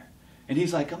actually in there. And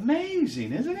he's like,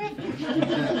 amazing, isn't it?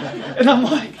 And I'm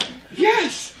like,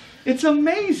 yes, it's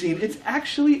amazing. It's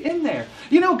actually in there.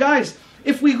 You know, guys,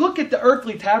 if we look at the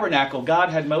earthly tabernacle God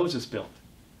had Moses build,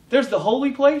 there's the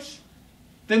holy place,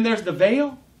 then there's the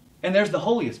veil, and there's the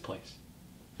holiest place.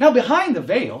 Now behind the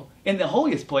veil, in the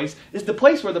holiest place, is the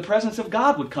place where the presence of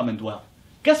God would come and dwell.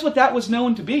 Guess what that was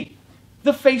known to be?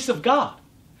 The face of God.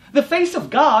 The face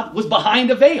of God was behind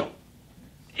a veil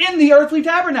in the earthly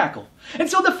tabernacle. And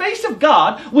so the face of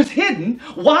God was hidden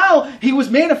while he was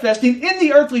manifesting in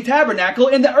the earthly tabernacle,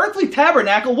 and the earthly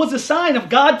tabernacle was a sign of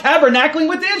God tabernacling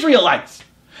with the Israelites.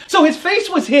 So his face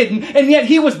was hidden, and yet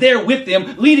he was there with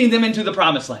them, leading them into the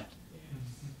promised land.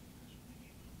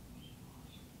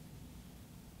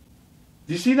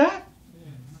 Do you see that?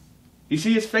 You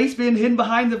see his face being hidden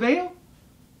behind the veil?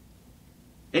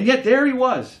 And yet there he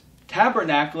was,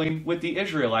 tabernacling with the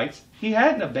Israelites. He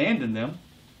hadn't abandoned them.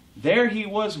 There he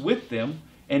was with them,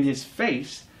 and his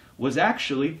face was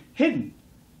actually hidden.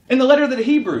 In the letter to the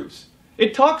Hebrews,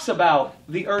 it talks about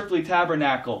the earthly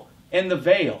tabernacle and the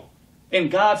veil, and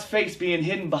God's face being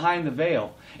hidden behind the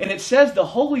veil. And it says the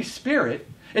Holy Spirit,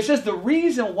 it says the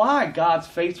reason why God's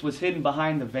face was hidden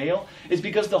behind the veil is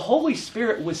because the Holy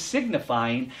Spirit was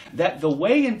signifying that the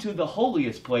way into the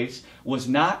holiest place was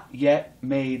not yet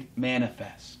made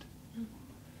manifest.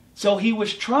 So he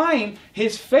was trying,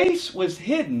 his face was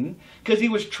hidden because he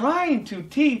was trying to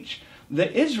teach the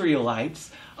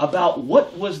Israelites about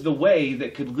what was the way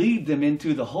that could lead them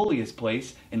into the holiest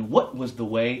place and what was the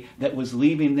way that was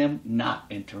leaving them not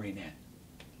entering in.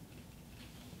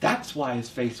 That's why his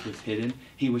face was hidden.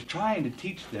 He was trying to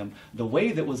teach them the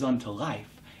way that was unto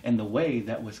life and the way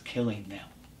that was killing them.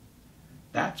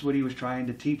 That's what he was trying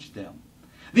to teach them.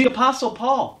 The Apostle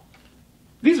Paul.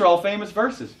 These are all famous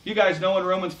verses. You guys know in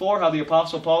Romans 4 how the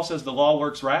Apostle Paul says the law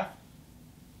works wrath?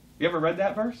 You ever read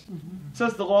that verse? Mm-hmm. It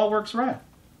says the law works wrath.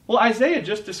 Well, Isaiah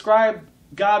just described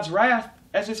God's wrath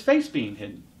as his face being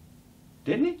hidden.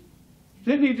 Didn't he?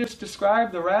 Didn't he just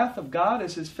describe the wrath of God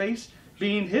as his face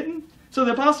being hidden? So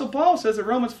the Apostle Paul says in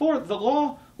Romans 4, the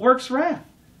law works wrath.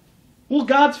 Well,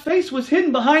 God's face was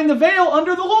hidden behind the veil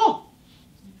under the law.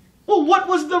 Well, what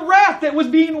was the wrath that was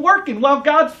being working while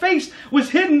God's face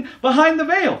was hidden behind the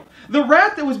veil? The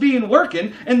wrath that was being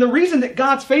working, and the reason that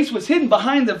God's face was hidden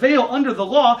behind the veil under the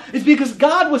law is because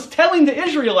God was telling the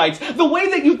Israelites, the way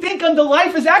that you think unto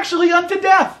life is actually unto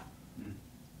death.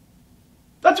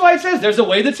 That's why it says there's a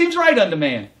way that seems right unto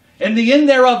man, and the end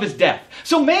thereof is death.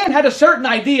 So man had a certain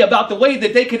idea about the way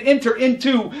that they could enter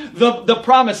into the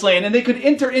promised land, and they could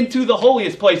enter into the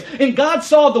holiest place. And God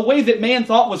saw the way that man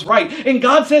thought was right. And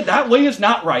God said, that way is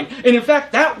not right. And in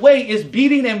fact, that way is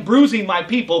beating and bruising my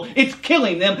people. It's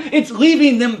killing them. It's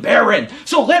leaving them barren.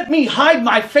 So let me hide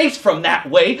my face from that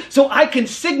way so I can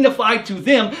signify to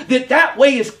them that that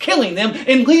way is killing them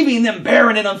and leaving them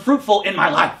barren and unfruitful in my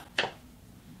life.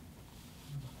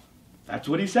 That's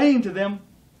what he's saying to them.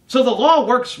 So the law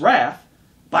works wrath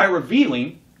by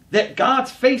revealing that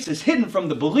God's face is hidden from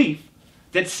the belief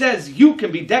that says you can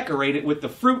be decorated with the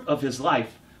fruit of his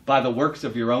life by the works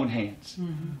of your own hands.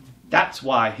 Mm-hmm. That's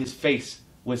why his face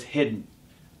was hidden.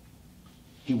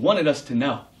 He wanted us to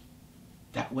know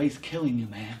that way's killing you,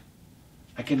 man.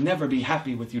 I can never be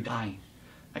happy with you dying.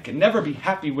 I can never be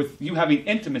happy with you having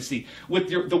intimacy with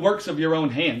the works of your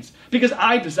own hands, because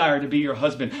I desire to be your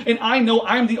husband. And I know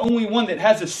I'm the only one that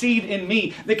has a seed in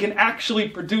me that can actually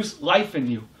produce life in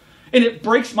you. And it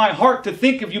breaks my heart to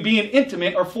think of you being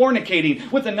intimate or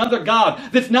fornicating with another God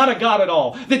that's not a God at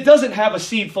all, that doesn't have a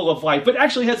seed full of life, but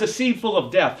actually has a seed full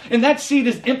of death. And that seed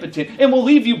is impotent and will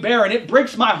leave you barren. It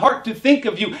breaks my heart to think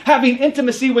of you having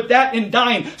intimacy with that and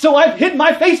dying. So I've hid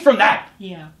my face from that.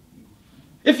 Yeah.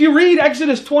 If you read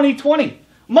Exodus 20:20,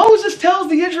 Moses tells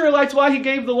the Israelites why he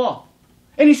gave the law.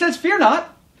 And he says, fear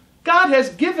not, God has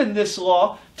given this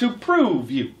law to prove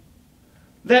you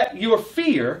that your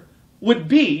fear would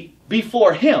be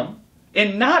before him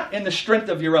and not in the strength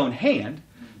of your own hand,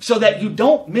 so that you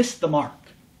don't miss the mark.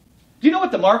 Do you know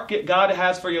what the mark God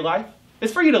has for your life?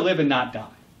 It's for you to live and not die.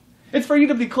 It's for you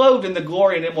to be clothed in the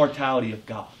glory and immortality of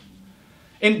God.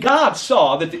 And God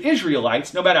saw that the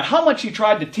Israelites, no matter how much he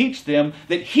tried to teach them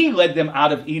that he led them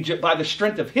out of Egypt by the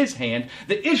strength of his hand,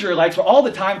 the Israelites were all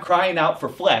the time crying out for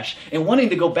flesh and wanting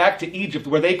to go back to Egypt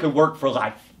where they could work for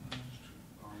life.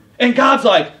 And God's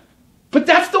like, but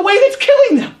that's the way that's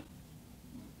killing them.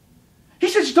 He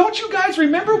says, don't you guys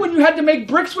remember when you had to make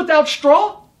bricks without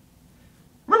straw?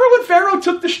 Remember when Pharaoh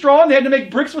took the straw and they had to make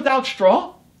bricks without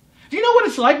straw? Do you know what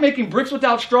it's like making bricks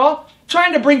without straw?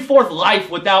 Trying to bring forth life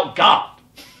without God.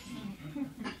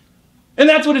 And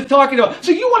that's what it's talking about.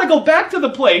 So you want to go back to the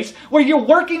place where you're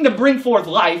working to bring forth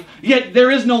life, yet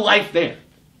there is no life there.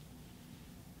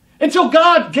 And so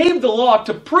God gave the law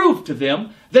to prove to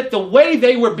them that the way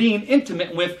they were being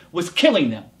intimate with was killing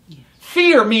them. Yes.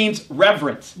 Fear means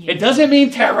reverence. Yes. It doesn't mean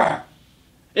terror.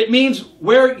 It means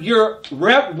what you're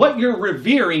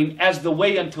revering as the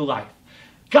way unto life.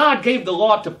 God gave the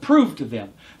law to prove to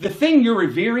them the thing you're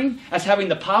revering as having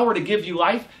the power to give you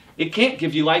life, it can't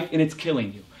give you life and it's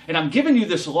killing you. And I'm giving you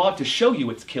this law to show you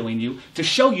it's killing you, to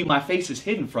show you my face is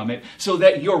hidden from it, so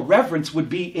that your reverence would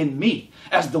be in me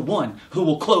as the one who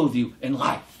will clothe you in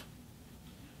life.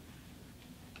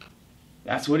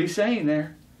 That's what he's saying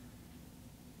there.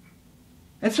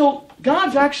 And so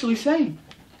God's actually saying,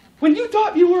 when you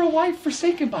thought you were a wife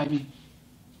forsaken by me,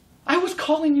 I was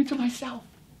calling you to myself.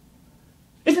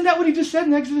 Isn't that what he just said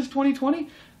in Exodus 20:20?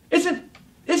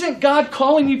 Isn't God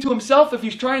calling you to himself if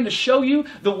he's trying to show you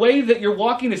the way that you're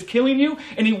walking is killing you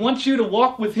and he wants you to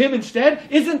walk with him instead?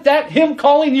 Isn't that him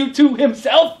calling you to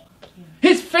himself?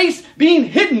 His face being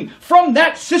hidden from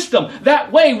that system,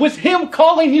 that way, was him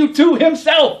calling you to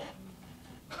himself.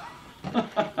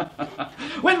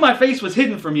 When my face was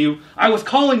hidden from you, I was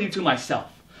calling you to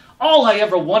myself. All I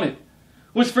ever wanted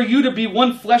was for you to be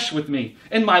one flesh with me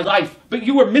in my life, but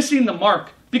you were missing the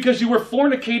mark because you were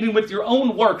fornicating with your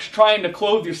own works, trying to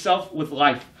clothe yourself with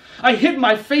life. I hid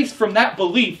my face from that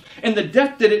belief and the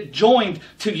death that it joined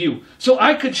to you, so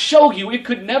I could show you it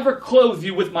could never clothe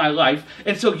you with my life,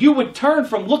 and so you would turn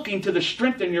from looking to the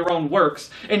strength in your own works,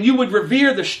 and you would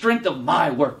revere the strength of my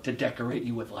work to decorate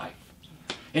you with life.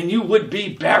 And you would be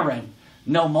barren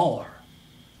no more.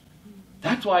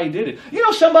 That's why he did it. You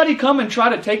know, somebody come and try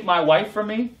to take my wife from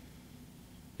me?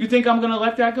 You think I'm going to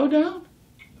let that go down?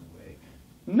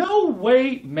 No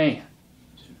way, man.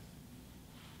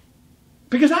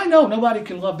 Because I know nobody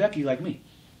can love Becky like me.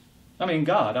 I mean,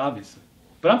 God, obviously.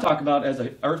 But I'm talking about as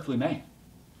an earthly man.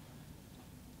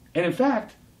 And in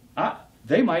fact,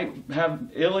 they might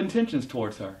have ill intentions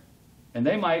towards her. And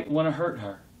they might want to hurt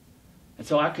her. And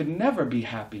so I could never be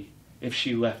happy if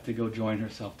she left to go join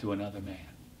herself to another man.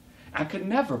 I could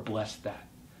never bless that.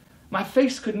 My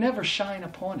face could never shine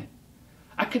upon it.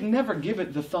 I could never give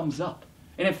it the thumbs up.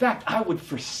 And in fact, I would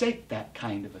forsake that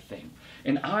kind of a thing.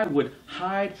 And I would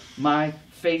hide my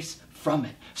face from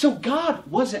it. So God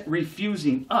wasn't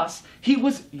refusing us. He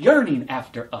was yearning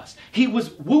after us. He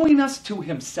was wooing us to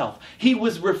himself. He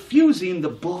was refusing the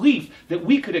belief that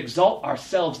we could exalt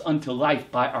ourselves unto life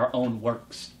by our own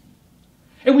works.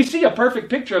 And we see a perfect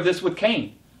picture of this with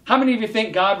Cain. How many of you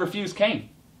think God refused Cain?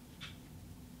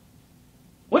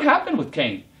 What happened with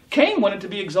Cain? Cain wanted to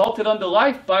be exalted unto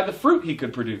life by the fruit he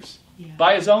could produce. Yeah.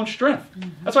 By his own strength. Mm-hmm.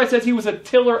 That's why it says he was a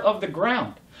tiller of the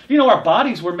ground. You know, our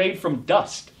bodies were made from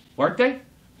dust, weren't they?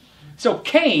 So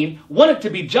Cain wanted to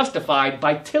be justified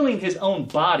by tilling his own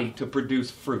body to produce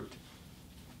fruit.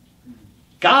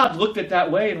 God looked at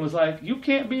that way and was like, you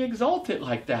can't be exalted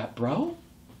like that, bro.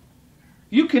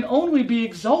 You can only be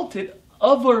exalted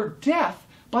over death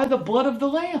by the blood of the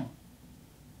Lamb.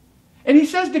 And he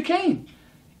says to Cain,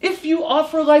 if you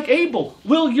offer like Abel,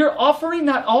 will your offering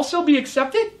not also be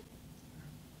accepted?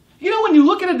 You know, when you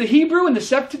look at the Hebrew and the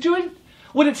Septuagint,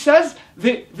 when it says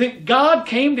that God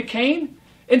came to Cain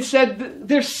and said,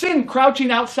 there's sin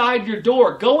crouching outside your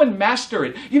door. Go and master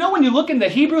it. You know, when you look in the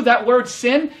Hebrew, that word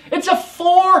sin, it's a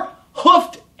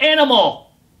 4-hoofed animal.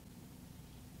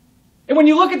 And when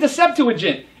you look at the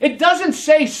Septuagint, it doesn't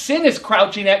say sin is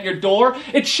crouching at your door.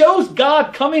 It shows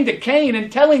God coming to Cain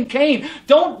and telling Cain,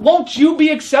 won't you be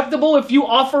acceptable if you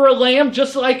offer a lamb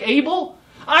just like Abel?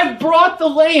 I've brought the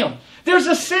lamb. There's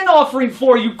a sin offering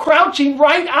for you crouching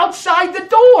right outside the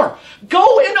door.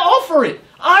 Go and offer it.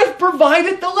 I've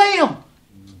provided the lamb.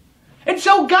 And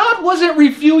so God wasn't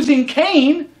refusing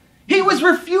Cain. He was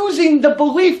refusing the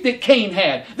belief that Cain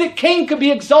had, that Cain could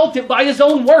be exalted by his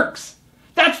own works.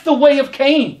 That's the way of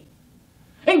Cain.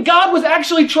 And God was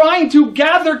actually trying to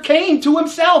gather Cain to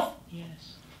himself.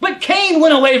 Yes. But Cain Cain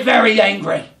went away very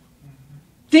angry,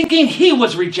 thinking he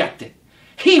was rejected.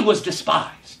 He was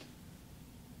despised.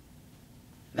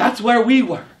 That's where we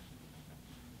were.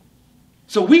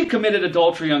 So we committed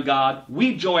adultery on God.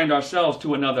 We joined ourselves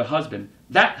to another husband.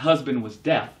 That husband was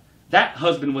death. That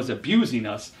husband was abusing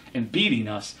us and beating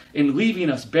us and leaving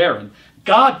us barren.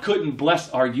 God couldn't bless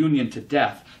our union to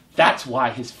death. That's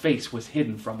why his face was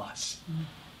hidden from us.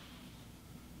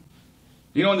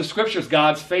 You know, in the scriptures,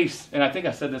 God's face, and I think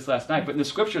I said this last night, but in the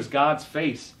scriptures, God's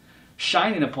face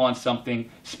shining upon something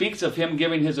speaks of him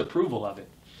giving his approval of it.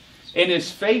 And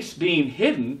his face being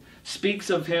hidden speaks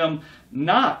of him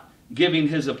not giving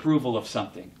his approval of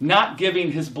something, not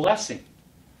giving his blessing,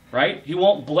 right? He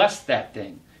won't bless that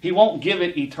thing. He won't give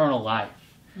it eternal life.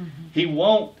 He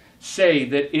won't say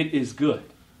that it is good,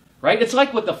 right? It's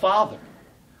like with the father.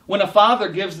 When a father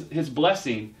gives his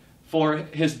blessing for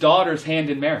his daughter's hand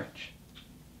in marriage,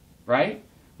 right?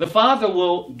 The father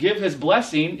will give his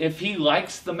blessing if he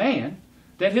likes the man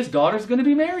that his daughter's going to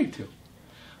be married to.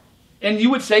 And you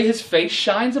would say his face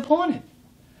shines upon it.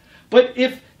 But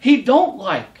if he don't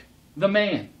like the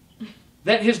man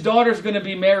that his daughter's going to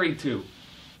be married to,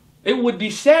 it would be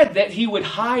said that he would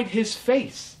hide his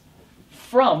face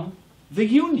from the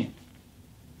union.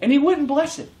 And he wouldn't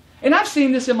bless it. And I've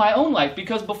seen this in my own life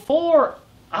because before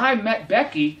I met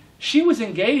Becky, she was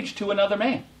engaged to another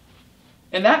man.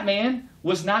 And that man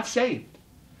was not saved.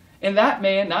 And that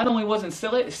man not only wasn't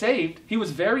saved, he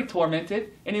was very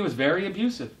tormented and he was very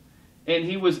abusive. And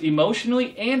he was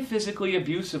emotionally and physically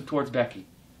abusive towards Becky.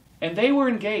 And they were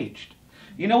engaged.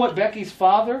 You know what Becky's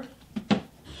father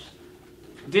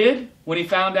did when he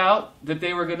found out that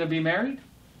they were going to be married?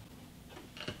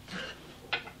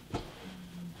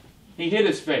 He hid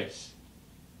his face.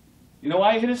 You know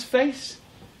why he hid his face?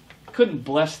 He couldn't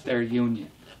bless their union.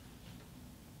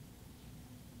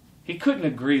 He couldn't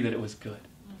agree that it was good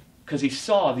because he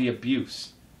saw the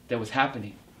abuse that was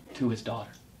happening to his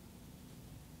daughter.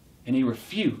 And he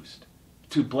refused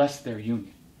to bless their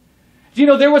union. You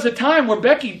know, there was a time where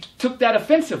Becky took that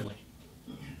offensively.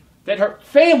 That her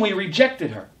family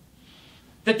rejected her.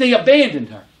 That they abandoned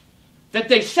her. That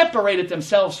they separated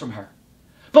themselves from her.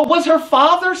 But was her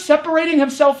father separating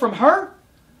himself from her?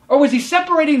 Or was he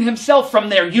separating himself from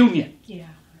their union? Yeah.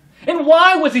 And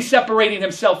why was he separating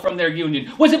himself from their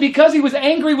union? Was it because he was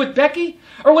angry with Becky?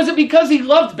 Or was it because he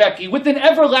loved Becky with an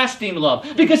everlasting love?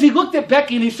 Because he looked at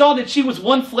Becky and he saw that she was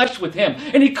one flesh with him.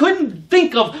 And he couldn't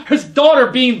think of his daughter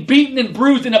being beaten and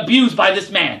bruised and abused by this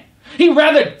man. He'd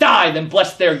rather die than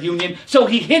bless their union, so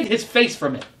he hid his face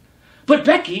from it. But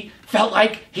Becky felt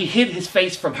like he hid his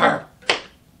face from her.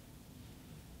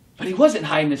 But he wasn't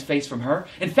hiding his face from her.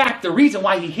 In fact, the reason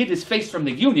why he hid his face from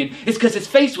the union is because his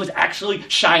face was actually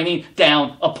shining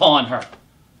down upon her.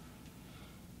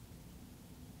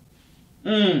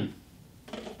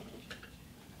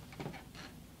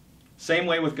 Same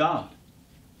way with God.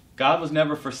 God was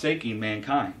never forsaking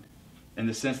mankind in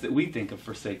the sense that we think of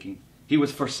forsaking. He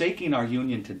was forsaking our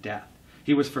union to death.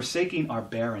 He was forsaking our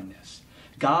barrenness.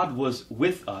 God was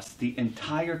with us the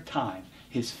entire time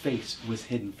his face was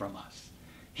hidden from us.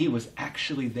 He was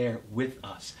actually there with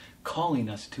us, calling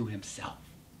us to himself.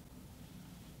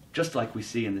 Just like we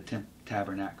see in the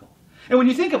tabernacle. And when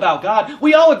you think about God,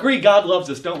 we all agree God loves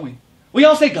us, don't we? We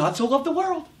all say God so loved the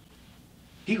world.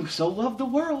 He so loved the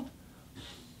world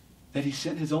that he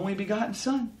sent his only begotten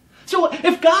Son. So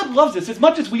if God loves us as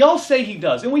much as we all say he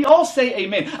does, and we all say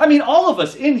amen, I mean all of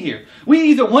us in here, we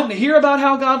either want to hear about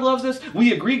how God loves us,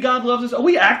 we agree God loves us, or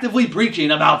we actively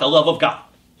preaching about the love of God.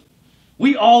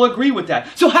 We all agree with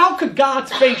that. So how could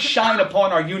God's face shine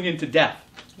upon our union to death?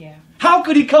 Yeah. How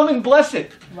could he come and bless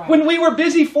it? Right. When we were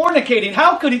busy fornicating,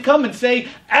 how could he come and say,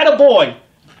 attaboy,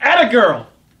 attagirl?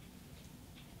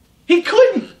 He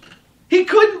couldn't. He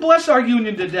couldn't bless our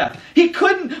union to death. He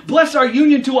couldn't bless our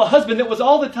union to a husband that was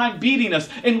all the time beating us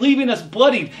and leaving us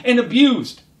bloodied and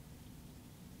abused.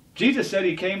 Jesus said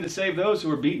he came to save those who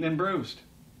were beaten and bruised,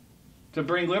 to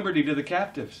bring liberty to the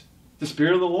captives. The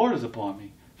Spirit of the Lord is upon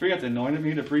me, for he hath anointed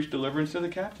me to preach deliverance to the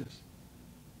captives.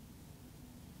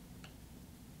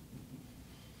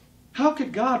 How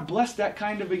could God bless that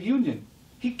kind of a union?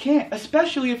 He can't,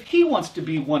 especially if he wants to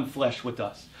be one flesh with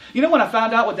us. You know when I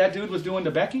found out what that dude was doing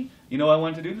to Becky? You know what I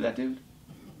wanted to do to that dude?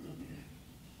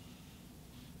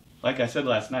 Like I said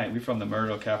last night, we're from the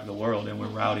murder capital of the world and we're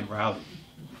rowdy.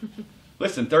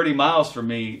 Listen, 30 miles from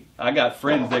me, I got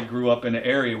friends that grew up in an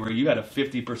area where you had a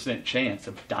 50% chance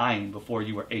of dying before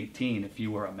you were 18 if you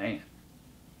were a man.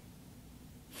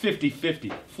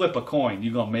 50-50. Flip a coin,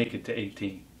 you're going to make it to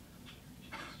 18.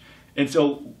 And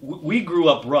so we grew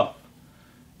up rough.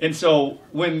 And so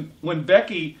when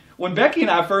Becky When Becky and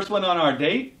I first went on our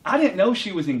date, I didn't know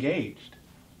she was engaged.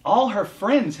 All her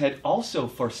friends had also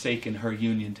forsaken her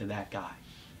union to that guy.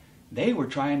 They were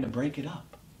trying to break it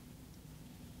up.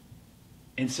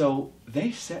 And so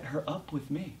they set her up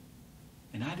with me.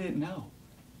 And I didn't know.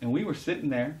 And we were sitting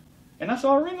there, and I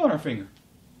saw a ring on her finger.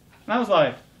 And I was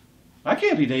like, I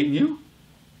can't be dating you.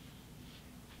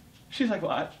 She's like,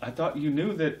 well, I thought you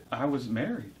knew that I was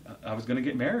married. I was going to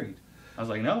get married. I was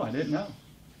like, no, I didn't know.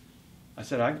 I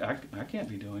said, I can't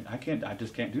be doing, I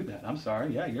just can't do that. I'm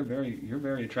sorry. Yeah, you're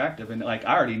very attractive. And like,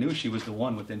 I already knew she was the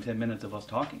one within 10 minutes of us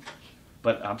talking.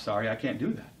 But I'm sorry, I can't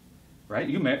do that. Right?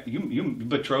 You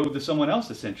betrothed to someone else,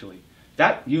 essentially.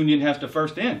 That union has to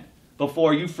first end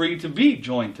before you're free to be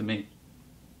joined to me.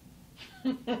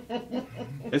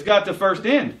 It's got to first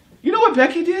end. You know what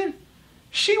Becky did?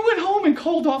 She went home and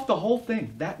called off the whole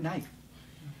thing that night.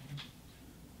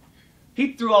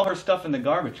 He threw all her stuff in the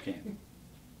garbage can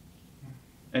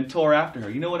and tore after her.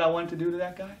 You know what I wanted to do to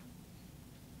that guy?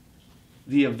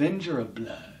 The Avenger of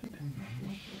Blood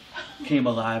came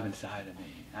alive inside of me.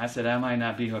 I said, I might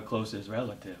not be her closest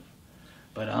relative,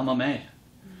 but I'm a man.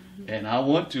 And I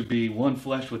want to be one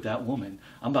flesh with that woman.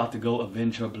 I'm about to go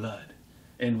avenge her blood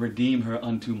and redeem her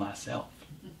unto myself.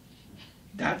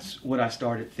 That's what I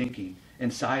started thinking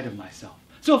inside of myself.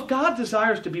 So if God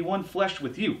desires to be one flesh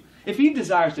with you, if he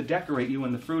desires to decorate you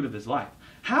in the fruit of his life,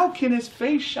 how can his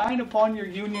face shine upon your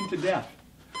union to death?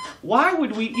 Why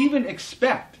would we even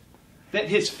expect that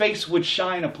his face would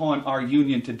shine upon our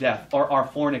union to death or our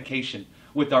fornication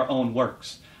with our own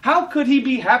works? How could he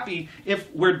be happy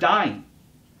if we're dying?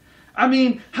 I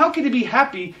mean, how could he be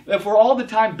happy if we're all the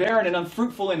time barren and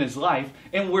unfruitful in his life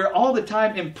and we're all the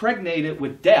time impregnated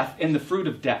with death and the fruit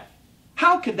of death?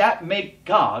 How could that make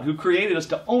God, who created us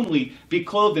to only be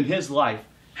clothed in his life,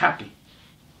 happy?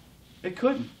 It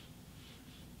couldn't.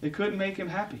 It couldn't make him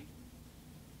happy.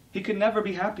 He could never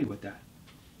be happy with that.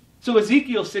 So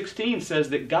Ezekiel 16 says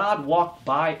that God walked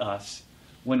by us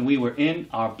when we were in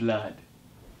our blood.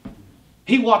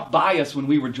 He walked by us when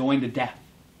we were joined to death.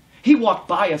 He walked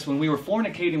by us when we were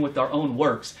fornicating with our own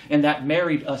works, and that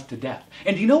married us to death.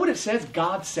 And do you know what it says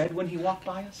God said when he walked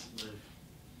by us?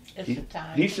 It's the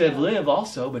time. He said live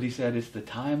also, but he said it's the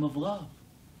time of love.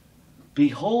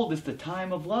 Behold, it's the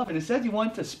time of love. And it says he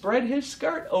wanted to spread his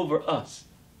skirt over us.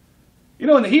 You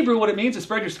know in the Hebrew what it means to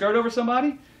spread your skirt over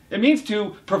somebody? It means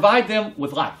to provide them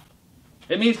with life.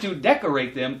 It means to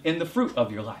decorate them in the fruit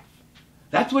of your life.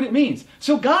 That's what it means.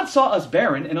 So God saw us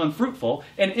barren and unfruitful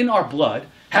and in our blood,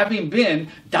 having been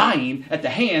dying at the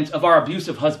hands of our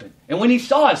abusive husband. And when he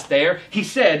saw us there, he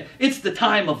said, it's the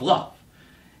time of love.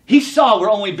 He saw we're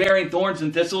only bearing thorns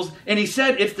and thistles, and he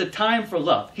said it's the time for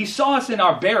love. He saw us in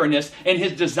our barrenness, and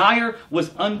his desire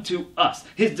was unto us.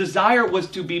 His desire was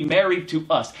to be married to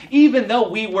us. Even though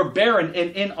we were barren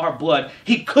and in our blood,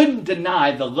 he couldn't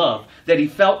deny the love that he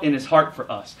felt in his heart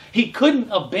for us. He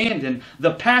couldn't abandon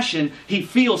the passion he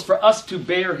feels for us to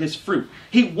bear his fruit.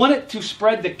 He wanted to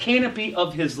spread the canopy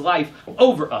of his life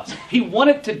over us. He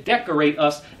wanted to decorate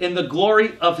us in the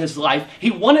glory of his life.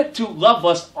 He wanted to love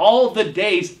us all the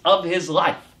days of his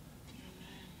life.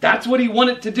 That's what he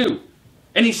wanted to do.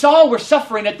 And he saw we're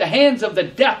suffering at the hands of the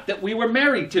death that we were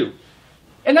married to.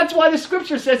 And that's why the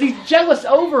scripture says he's jealous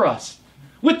over us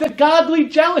with the godly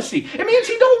jealousy. It means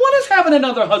he don't want us having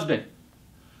another husband.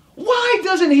 Why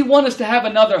doesn't he want us to have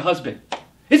another husband?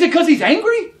 Is it because he's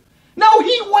angry? No,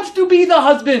 he wants to be the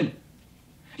husband.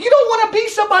 You don't want to be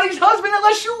somebody's husband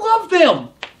unless you love them.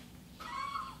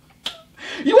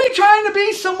 You ain't trying to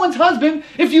be someone's husband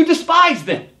if you despise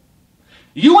them.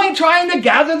 You ain't trying to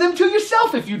gather them to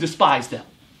yourself if you despise them.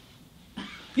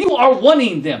 You are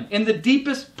wanting them in the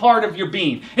deepest part of your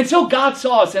being. And so God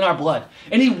saw us in our blood,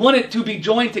 and he wanted to be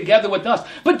joined together with us.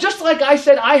 But just like I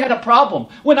said, I had a problem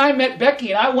when I met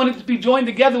Becky and I wanted to be joined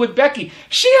together with Becky.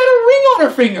 She had a ring on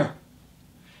her finger.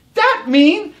 That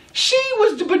means she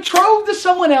was betrothed to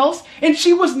someone else, and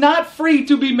she was not free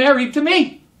to be married to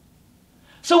me.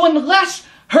 So unless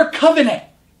her covenant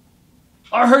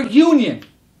or her union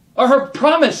or her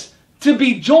promise to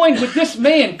be joined with this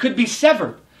man could be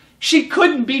severed, she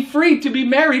couldn't be free to be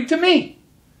married to me.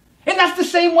 And that's the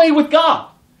same way with God.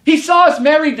 He saw us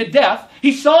married to death.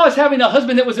 He saw us having a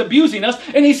husband that was abusing us.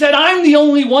 And he said, I'm the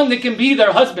only one that can be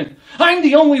their husband. I'm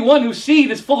the only one whose seed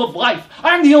is full of life.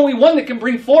 I'm the only one that can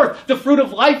bring forth the fruit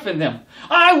of life in them.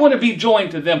 I want to be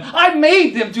joined to them. I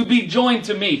made them to be joined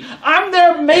to me. I'm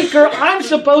their maker. I'm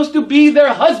supposed to be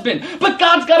their husband. But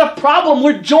God's got a problem.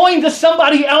 We're joined to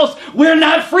somebody else. We're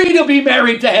not free to be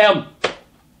married to him.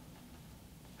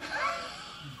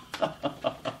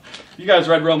 You guys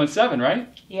read Romans 7, right?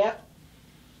 Yep.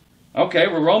 Okay,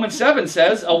 well, Romans 7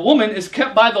 says a woman is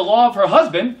kept by the law of her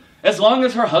husband as long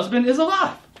as her husband is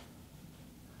alive.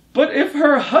 But if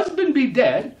her husband be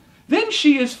dead, then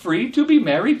she is free to be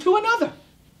married to another.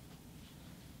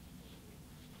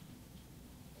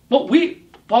 Well,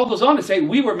 Paul goes on to say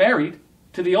we were married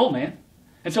to the old man,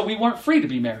 and so we weren't free to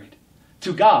be married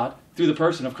to God through the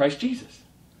person of Christ Jesus.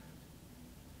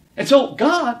 And so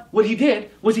God, what he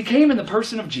did was he came in the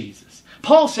person of Jesus.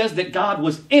 Paul says that God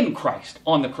was in Christ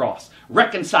on the cross,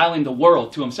 reconciling the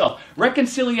world to himself.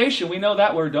 Reconciliation, we know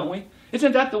that word, don't we?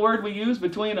 Isn't that the word we use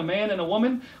between a man and a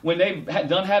woman when they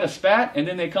had a spat and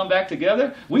then they come back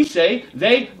together? We say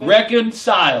they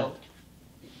reconciled.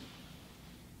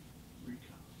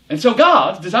 And so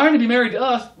God's desiring to be married to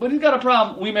us, but he's got a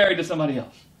problem we married to somebody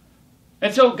else.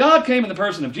 And so God came in the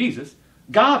person of Jesus.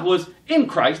 God was in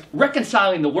Christ,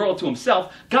 reconciling the world to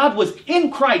himself. God was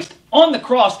in Christ on the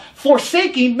cross,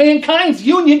 forsaking mankind's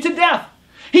union to death.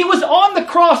 He was on the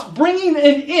cross bringing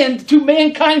an end to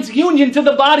mankind's union to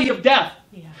the body of death.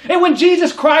 Yeah. And when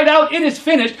Jesus cried out, "It is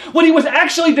finished," what he was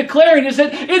actually declaring is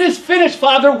that it is finished,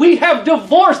 Father. We have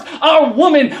divorced our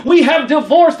woman. We have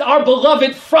divorced our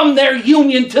beloved from their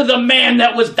union to the man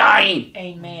that was dying.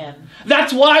 Amen.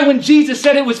 That's why when Jesus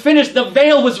said it was finished, the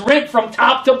veil was rent from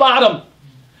top to bottom.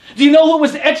 Do you know what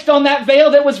was etched on that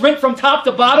veil that was rent from top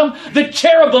to bottom? The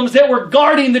cherubims that were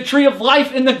guarding the tree of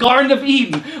life in the Garden of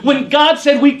Eden. When God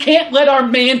said we can't let our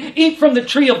man eat from the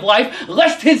tree of life,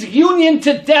 lest his union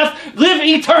to death live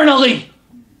eternally.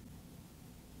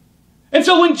 And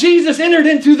so when Jesus entered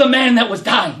into the man that was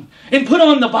dying and put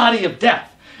on the body of death,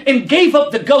 and gave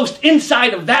up the ghost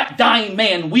inside of that dying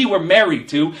man we were married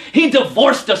to, he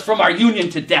divorced us from our union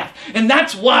to death. And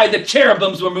that's why the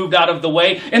cherubims were moved out of the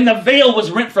way and the veil was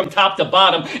rent from top to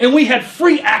bottom. And we had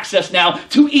free access now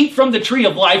to eat from the tree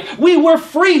of life. We were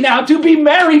free now to be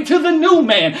married to the new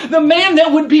man, the man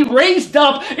that would be raised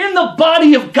up in the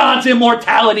body of God's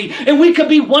immortality. And we could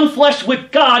be one flesh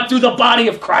with God through the body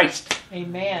of Christ.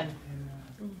 Amen.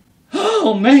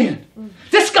 Oh, man.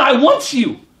 This guy wants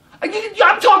you.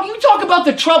 You talk about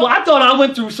the trouble. I thought I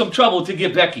went through some trouble to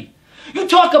get Becky. You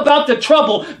talk about the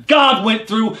trouble God went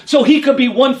through so he could be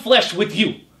one flesh with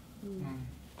you.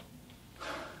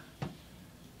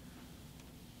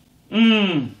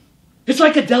 It's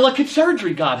like a delicate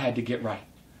surgery God had to get right.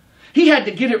 He had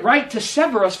to get it right to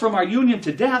sever us from our union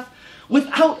to death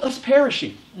without us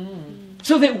perishing,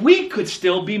 so that we could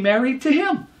still be married to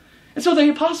him. And so the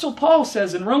Apostle Paul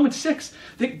says in Romans 6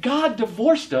 that God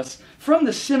divorced us from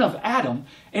the sin of Adam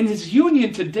and his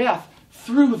union to death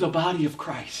through the body of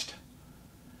Christ.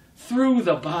 Through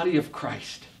the body of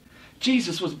Christ.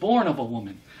 Jesus was born of a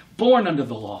woman, born under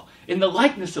the law, in the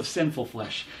likeness of sinful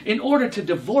flesh, in order to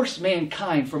divorce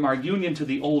mankind from our union to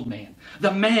the old man,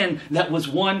 the man that was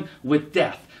one with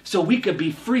death, so we could be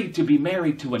free to be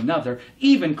married to another,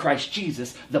 even Christ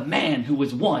Jesus, the man who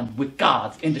was one with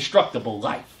God's indestructible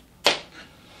life.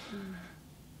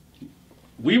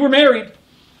 We were married.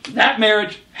 That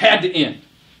marriage had to end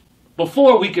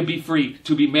before we could be free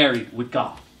to be married with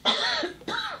God.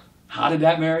 How did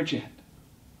that marriage end?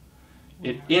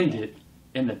 It ended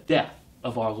in the death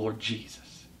of our Lord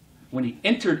Jesus. When he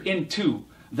entered into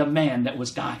the man that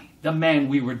was dying, the man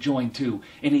we were joined to,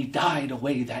 and he died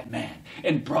away that man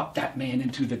and brought that man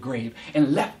into the grave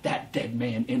and left that dead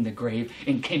man in the grave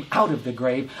and came out of the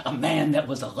grave a man that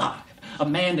was alive. A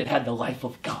man that had the life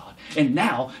of God. And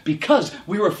now, because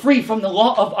we were free from the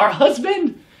law of our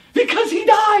husband, because he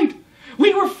died,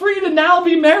 we were free to now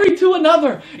be married to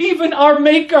another, even our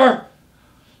Maker.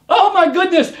 Oh my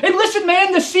goodness. And listen,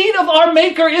 man, the seed of our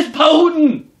Maker is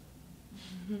potent.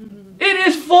 It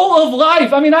is full of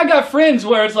life. I mean, I got friends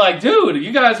where it's like, dude, are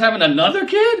you guys having another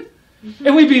kid?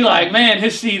 And we'd be like, man,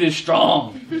 his seed is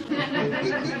strong.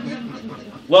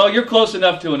 Well, you're close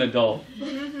enough to an adult.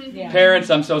 Yeah. Parents,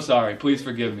 I'm so sorry. Please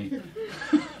forgive me.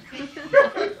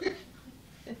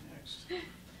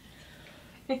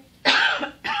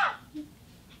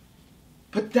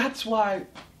 But that's why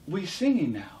we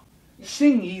singing now.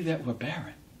 Sing ye that were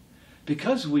barren.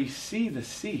 Because we see the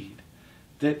seed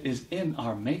that is in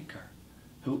our Maker,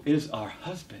 who is our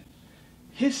husband.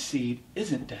 His seed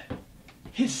isn't dead.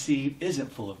 His seed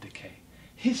isn't full of decay.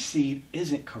 His seed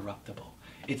isn't corruptible.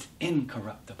 It's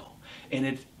incorruptible. And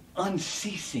it's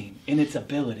unceasing in its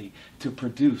ability to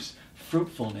produce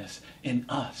fruitfulness in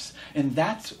us. And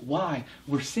that's why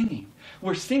we're singing.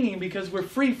 We're singing because we're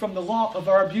free from the law of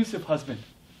our abusive husband.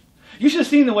 You should have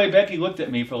seen the way Becky looked at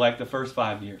me for like the first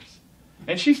 5 years.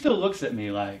 And she still looks at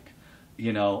me like,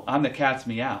 you know, I'm the cat's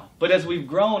meow. But as we've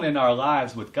grown in our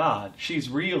lives with God, she's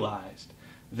realized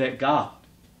that God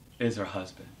is her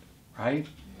husband, right?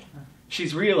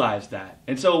 She's realized that.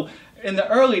 And so in the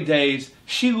early days,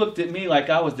 she looked at me like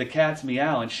I was the cat's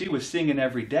meow, and she was singing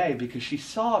every day because she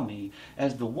saw me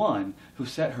as the one who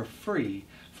set her free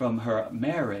from her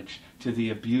marriage to the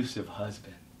abusive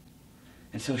husband.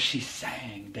 And so she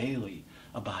sang daily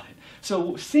about it.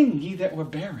 So sing ye that were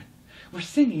barren. We're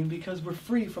singing because we're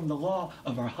free from the law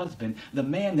of our husband, the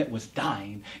man that was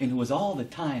dying and who was all the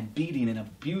time beating and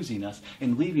abusing us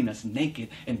and leaving us naked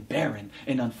and barren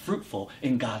and unfruitful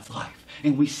in God's life.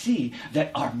 And we see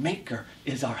that our Maker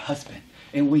is our husband.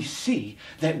 And we see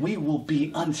that we will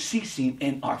be unceasing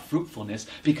in our fruitfulness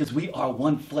because we are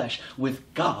one flesh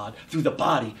with God through the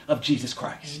body of Jesus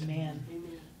Christ. Amen.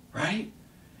 Right?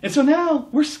 And so now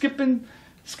we're skipping.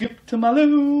 Skip to my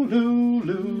loo, loo,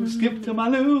 loo, skip to my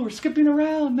loo. We're skipping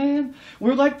around, man.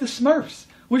 We're like the Smurfs.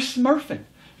 We're smurfing,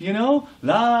 you know?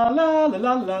 La, la, la,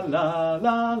 la, la, la,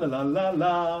 la, la, la, la,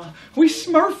 la. We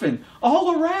smurfing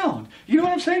all around. You know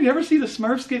what I'm saying? You ever see the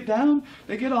Smurfs get down?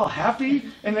 They get all happy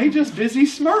and they just busy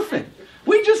smurfing.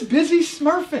 We just busy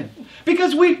smurfing.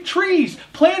 Because we trees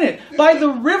planted by the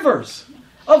rivers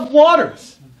of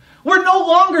waters. We're no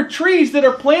longer trees that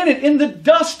are planted in the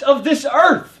dust of this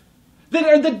earth, that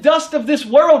are the dust of this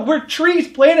world. We're trees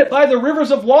planted by the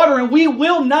rivers of water, and we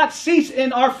will not cease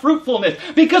in our fruitfulness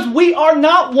because we are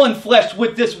not one flesh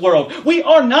with this world. We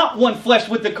are not one flesh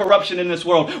with the corruption in this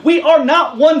world. We are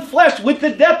not one flesh with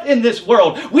the death in this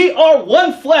world. We are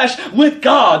one flesh with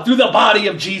God through the body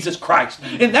of Jesus Christ.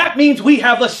 And that means we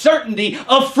have a certainty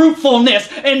of fruitfulness,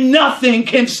 and nothing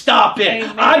can stop it.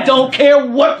 Amen. I don't care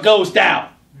what goes down.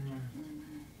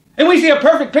 And we see a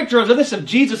perfect picture of this of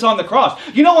Jesus on the cross.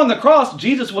 You know, on the cross,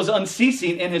 Jesus was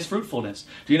unceasing in his fruitfulness.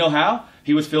 Do you know how?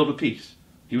 He was filled with peace.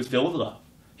 He was filled with love.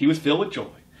 He was filled with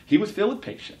joy. He was filled with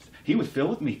patience. He was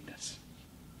filled with meekness.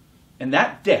 And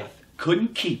that death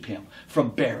couldn't keep him from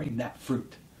bearing that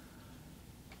fruit.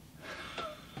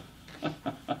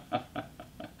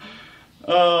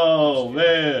 Oh,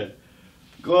 man.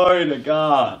 Glory to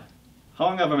God. How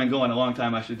long have I been going? A long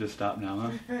time. I should just stop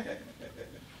now, huh?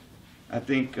 I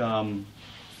think I'll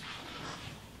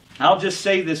just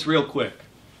say this real quick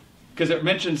because it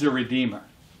mentions the Redeemer,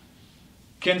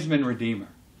 kinsman Redeemer.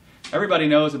 Everybody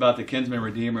knows about the kinsman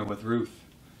Redeemer with Ruth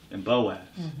and Boaz.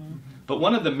 Mm-hmm. But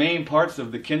one of the main parts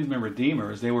of the kinsman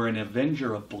Redeemer is they were an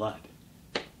avenger of blood.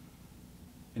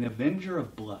 An avenger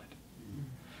of blood.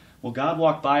 Well, God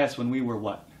walked by us when we were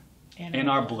what? In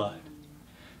our blood.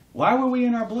 Why were we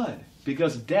in our blood?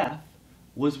 Because death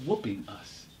was whooping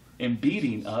us and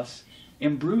beating us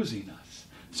and bruising us.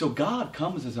 So God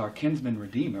comes as our kinsman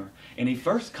redeemer, and he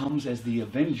first comes as the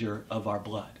avenger of our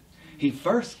blood. He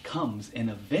first comes and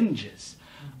avenges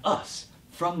us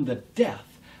from the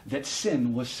death that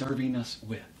sin was serving us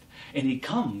with. And he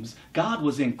comes, God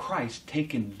was in Christ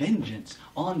taking vengeance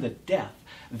on the death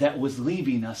that was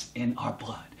leaving us in our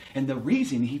blood. And the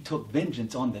reason he took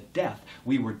vengeance on the death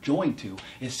we were joined to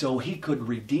is so he could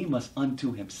redeem us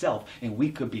unto himself, and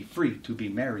we could be free to be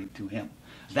married to him.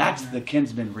 That's the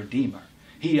kinsman redeemer.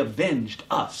 He avenged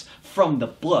us from the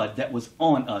blood that was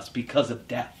on us because of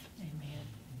death.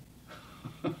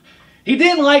 Amen. He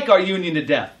didn't like our union to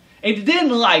death. And he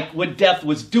didn't like what death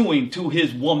was doing to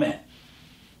his woman.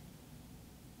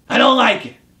 I don't like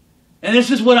it. And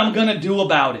this is what I'm going to do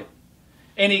about it.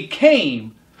 And he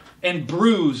came and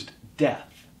bruised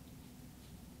death,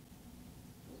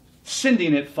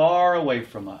 sending it far away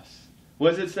from us.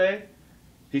 What does it say?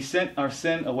 He sent our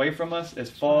sin away from us as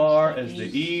far as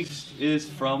the east is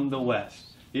from the west.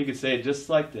 You could say it just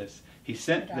like this. He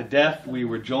sent the death we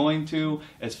were joined to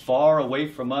as far away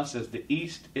from us as the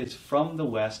east is from the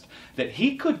west, that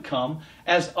he could come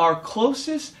as our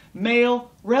closest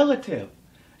male relative.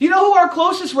 You know who our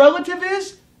closest relative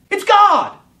is? It's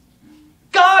God.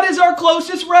 God is our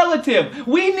closest relative.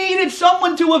 We needed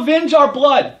someone to avenge our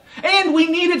blood. And we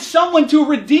needed someone to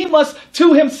redeem us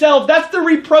to himself. That's the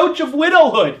reproach of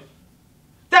widowhood.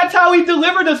 That's how he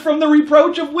delivered us from the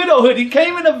reproach of widowhood. He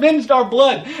came and avenged our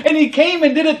blood. And he came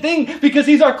and did a thing because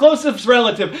he's our closest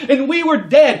relative. And we were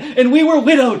dead and we were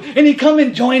widowed. And he come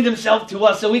and joined himself to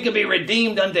us so we could be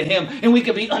redeemed unto him. And we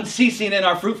could be unceasing in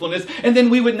our fruitfulness. And then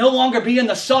we would no longer be in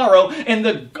the sorrow and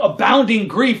the abounding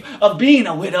grief of being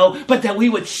a widow. But that we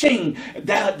would sing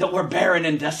that we're barren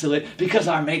and desolate because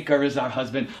our Maker is our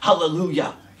husband.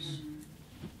 Hallelujah.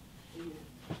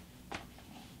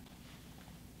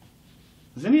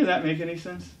 Does any of that make any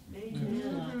sense?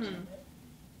 Amen.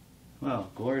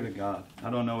 Well, glory to God. I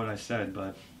don't know what I said,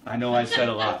 but I know I said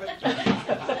a lot.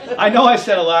 I know I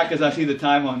said a lot because I see the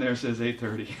time on there says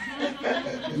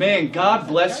 8:30. Man, God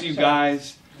bless you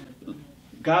guys.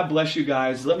 God bless you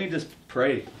guys. Let me just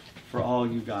pray for all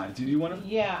you guys. Do you want to?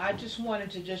 Yeah, I just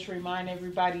wanted to just remind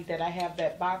everybody that I have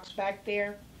that box back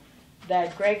there,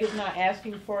 that Greg is not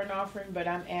asking for an offering, but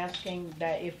I'm asking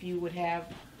that if you would have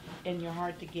in your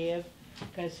heart to give,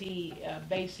 because he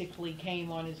basically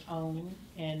came on his own,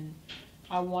 and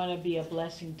I want to be a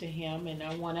blessing to him, and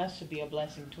I want us to be a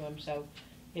blessing to him. So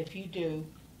if you do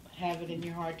have it in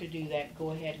your heart to do that,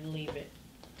 go ahead and leave it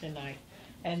tonight.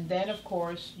 And then, of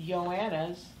course,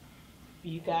 Joanna's,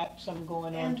 you got some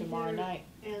going on And tomorrow there- night.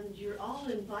 And you're all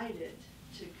invited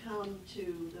to come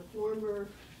to the former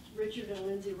Richard and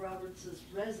Lindsay Roberts'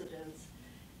 residence.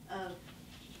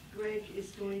 Greg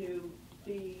is going to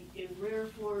be in rare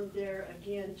form there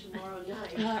again tomorrow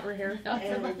night. Not rare.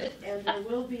 And there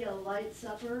will be a light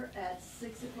supper at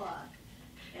 6 o'clock.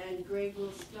 And Greg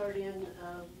will start in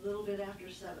a little bit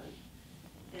after 7.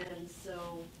 And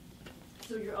so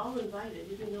you're all invited,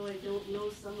 even though I don't know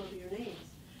some of your names.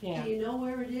 Yeah. Do you know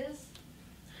where it is?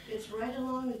 It's right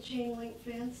along the chain link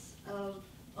fence of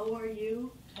ORU,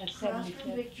 At across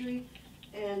from 75th. Victory,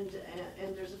 and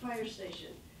there's a fire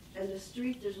station. And the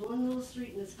street, there's one little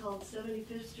street, and it's called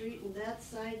 75th Street, and that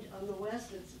side on the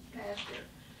west, it's pasture.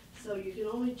 So you can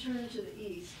only turn to the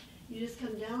east. You just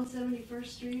come down 71st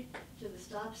Street to the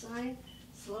stop sign,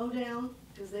 slow down,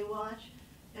 because they watch,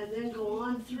 and then go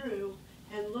on through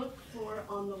and look for,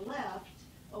 on the left,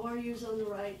 ORU's on the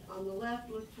right, on the left,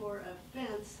 look for a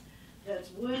fence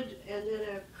that's wood and then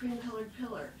a cream-colored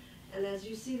pillar. And as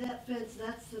you see that fence,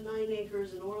 that's the 9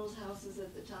 acres, and Oral's house is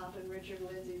at the top, and Richard and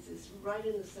Lindsay's is right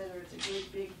in the center. It's a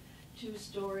great big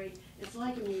 2-story. It's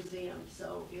like a museum,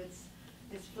 so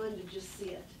it's fun to just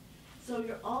see it. So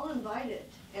you're all invited,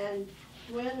 and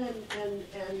Gwen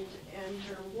and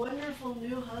her wonderful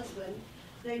new husband,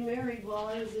 they married while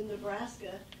I was in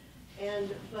Nebraska,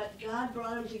 but God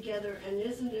brought them together, and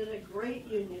isn't it a great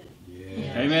union?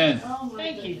 Yeah. Amen. Oh my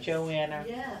Thank you, goodness. Joanna.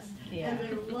 Yes, Yeah. and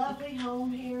their lovely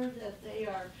home here that they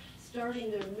are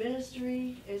starting their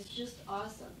ministry is just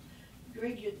awesome.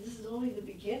 Greg, this is only the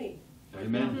beginning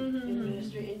Amen. in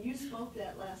ministry, and you spoke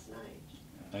that last night.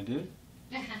 I did?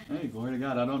 Hey, glory to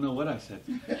God. I don't know what I said.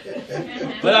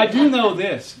 But I do know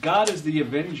this. God is the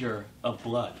avenger of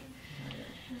blood.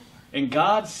 And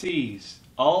God sees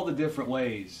all the different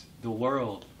ways the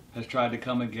world has tried to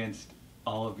come against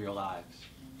all of your lives.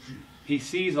 He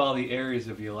sees all the areas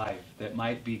of your life that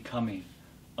might be coming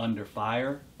under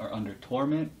fire or under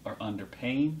torment or under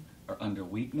pain or under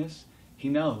weakness. He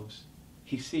knows.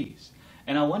 He sees.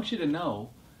 And I want you to know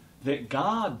that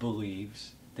God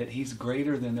believes that He's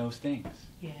greater than those things.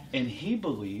 Yes. And He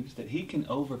believes that He can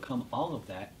overcome all of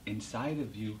that inside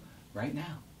of you right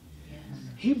now. Yes.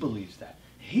 He believes that.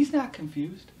 He's not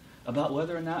confused about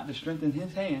whether or not the strength in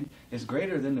His hand is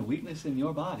greater than the weakness in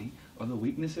your body or the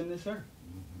weakness in this earth.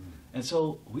 And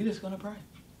so we're just going to pray.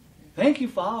 Thank you,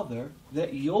 Father,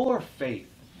 that your faith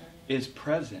is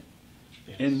present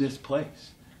in this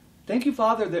place. Thank you,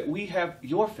 Father, that we have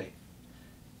your faith.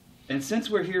 And since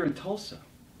we're here in Tulsa,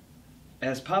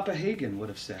 as Papa Hagen would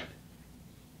have said,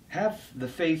 have the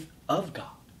faith of God.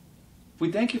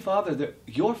 We thank you, Father, that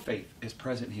your faith is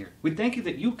present here. We thank you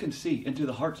that you can see into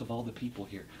the hearts of all the people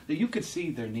here, that you can see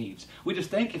their needs. We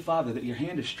just thank you, Father, that your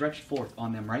hand is stretched forth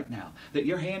on them right now, that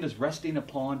your hand is resting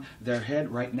upon their head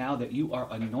right now, that you are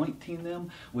anointing them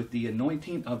with the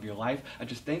anointing of your life. I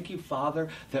just thank you, Father,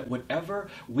 that whatever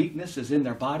weakness is in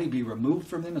their body be removed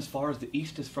from them as far as the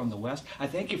east is from the west. I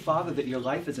thank you, Father, that your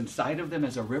life is inside of them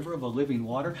as a river of a living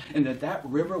water, and that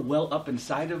river well up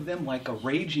inside of them like a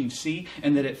raging sea,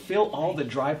 and that it fill all the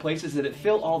dry places, that it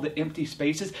fill all the empty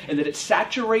spaces, and that it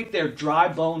saturate their dry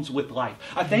bones with life.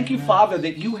 I thank you, Father,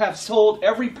 that you have told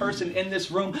every person in this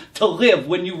room to live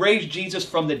when you raised Jesus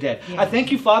from the dead. I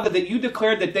thank you, Father, that you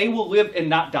declared that they will live and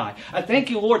not die. I thank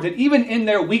you, Lord, that even in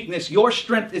their weakness, your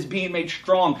strength is being made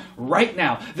strong right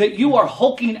now, that you are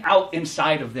hulking out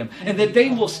inside of them, and that they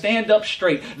will stand up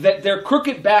straight, that their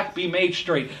crooked back be made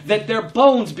straight, that their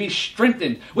bones be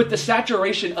strengthened with the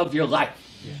saturation of your life.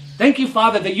 Thank you,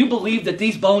 Father, that you believe that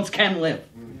these bones can live.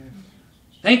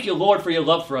 Thank you, Lord, for your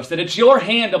love for us, that it's your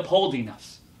hand upholding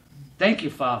us. Thank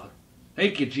you, Father.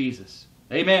 Thank you, Jesus.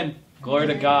 Amen. Glory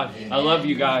to God. I love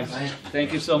you guys.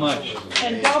 Thank you so much.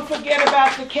 And don't forget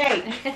about the cake.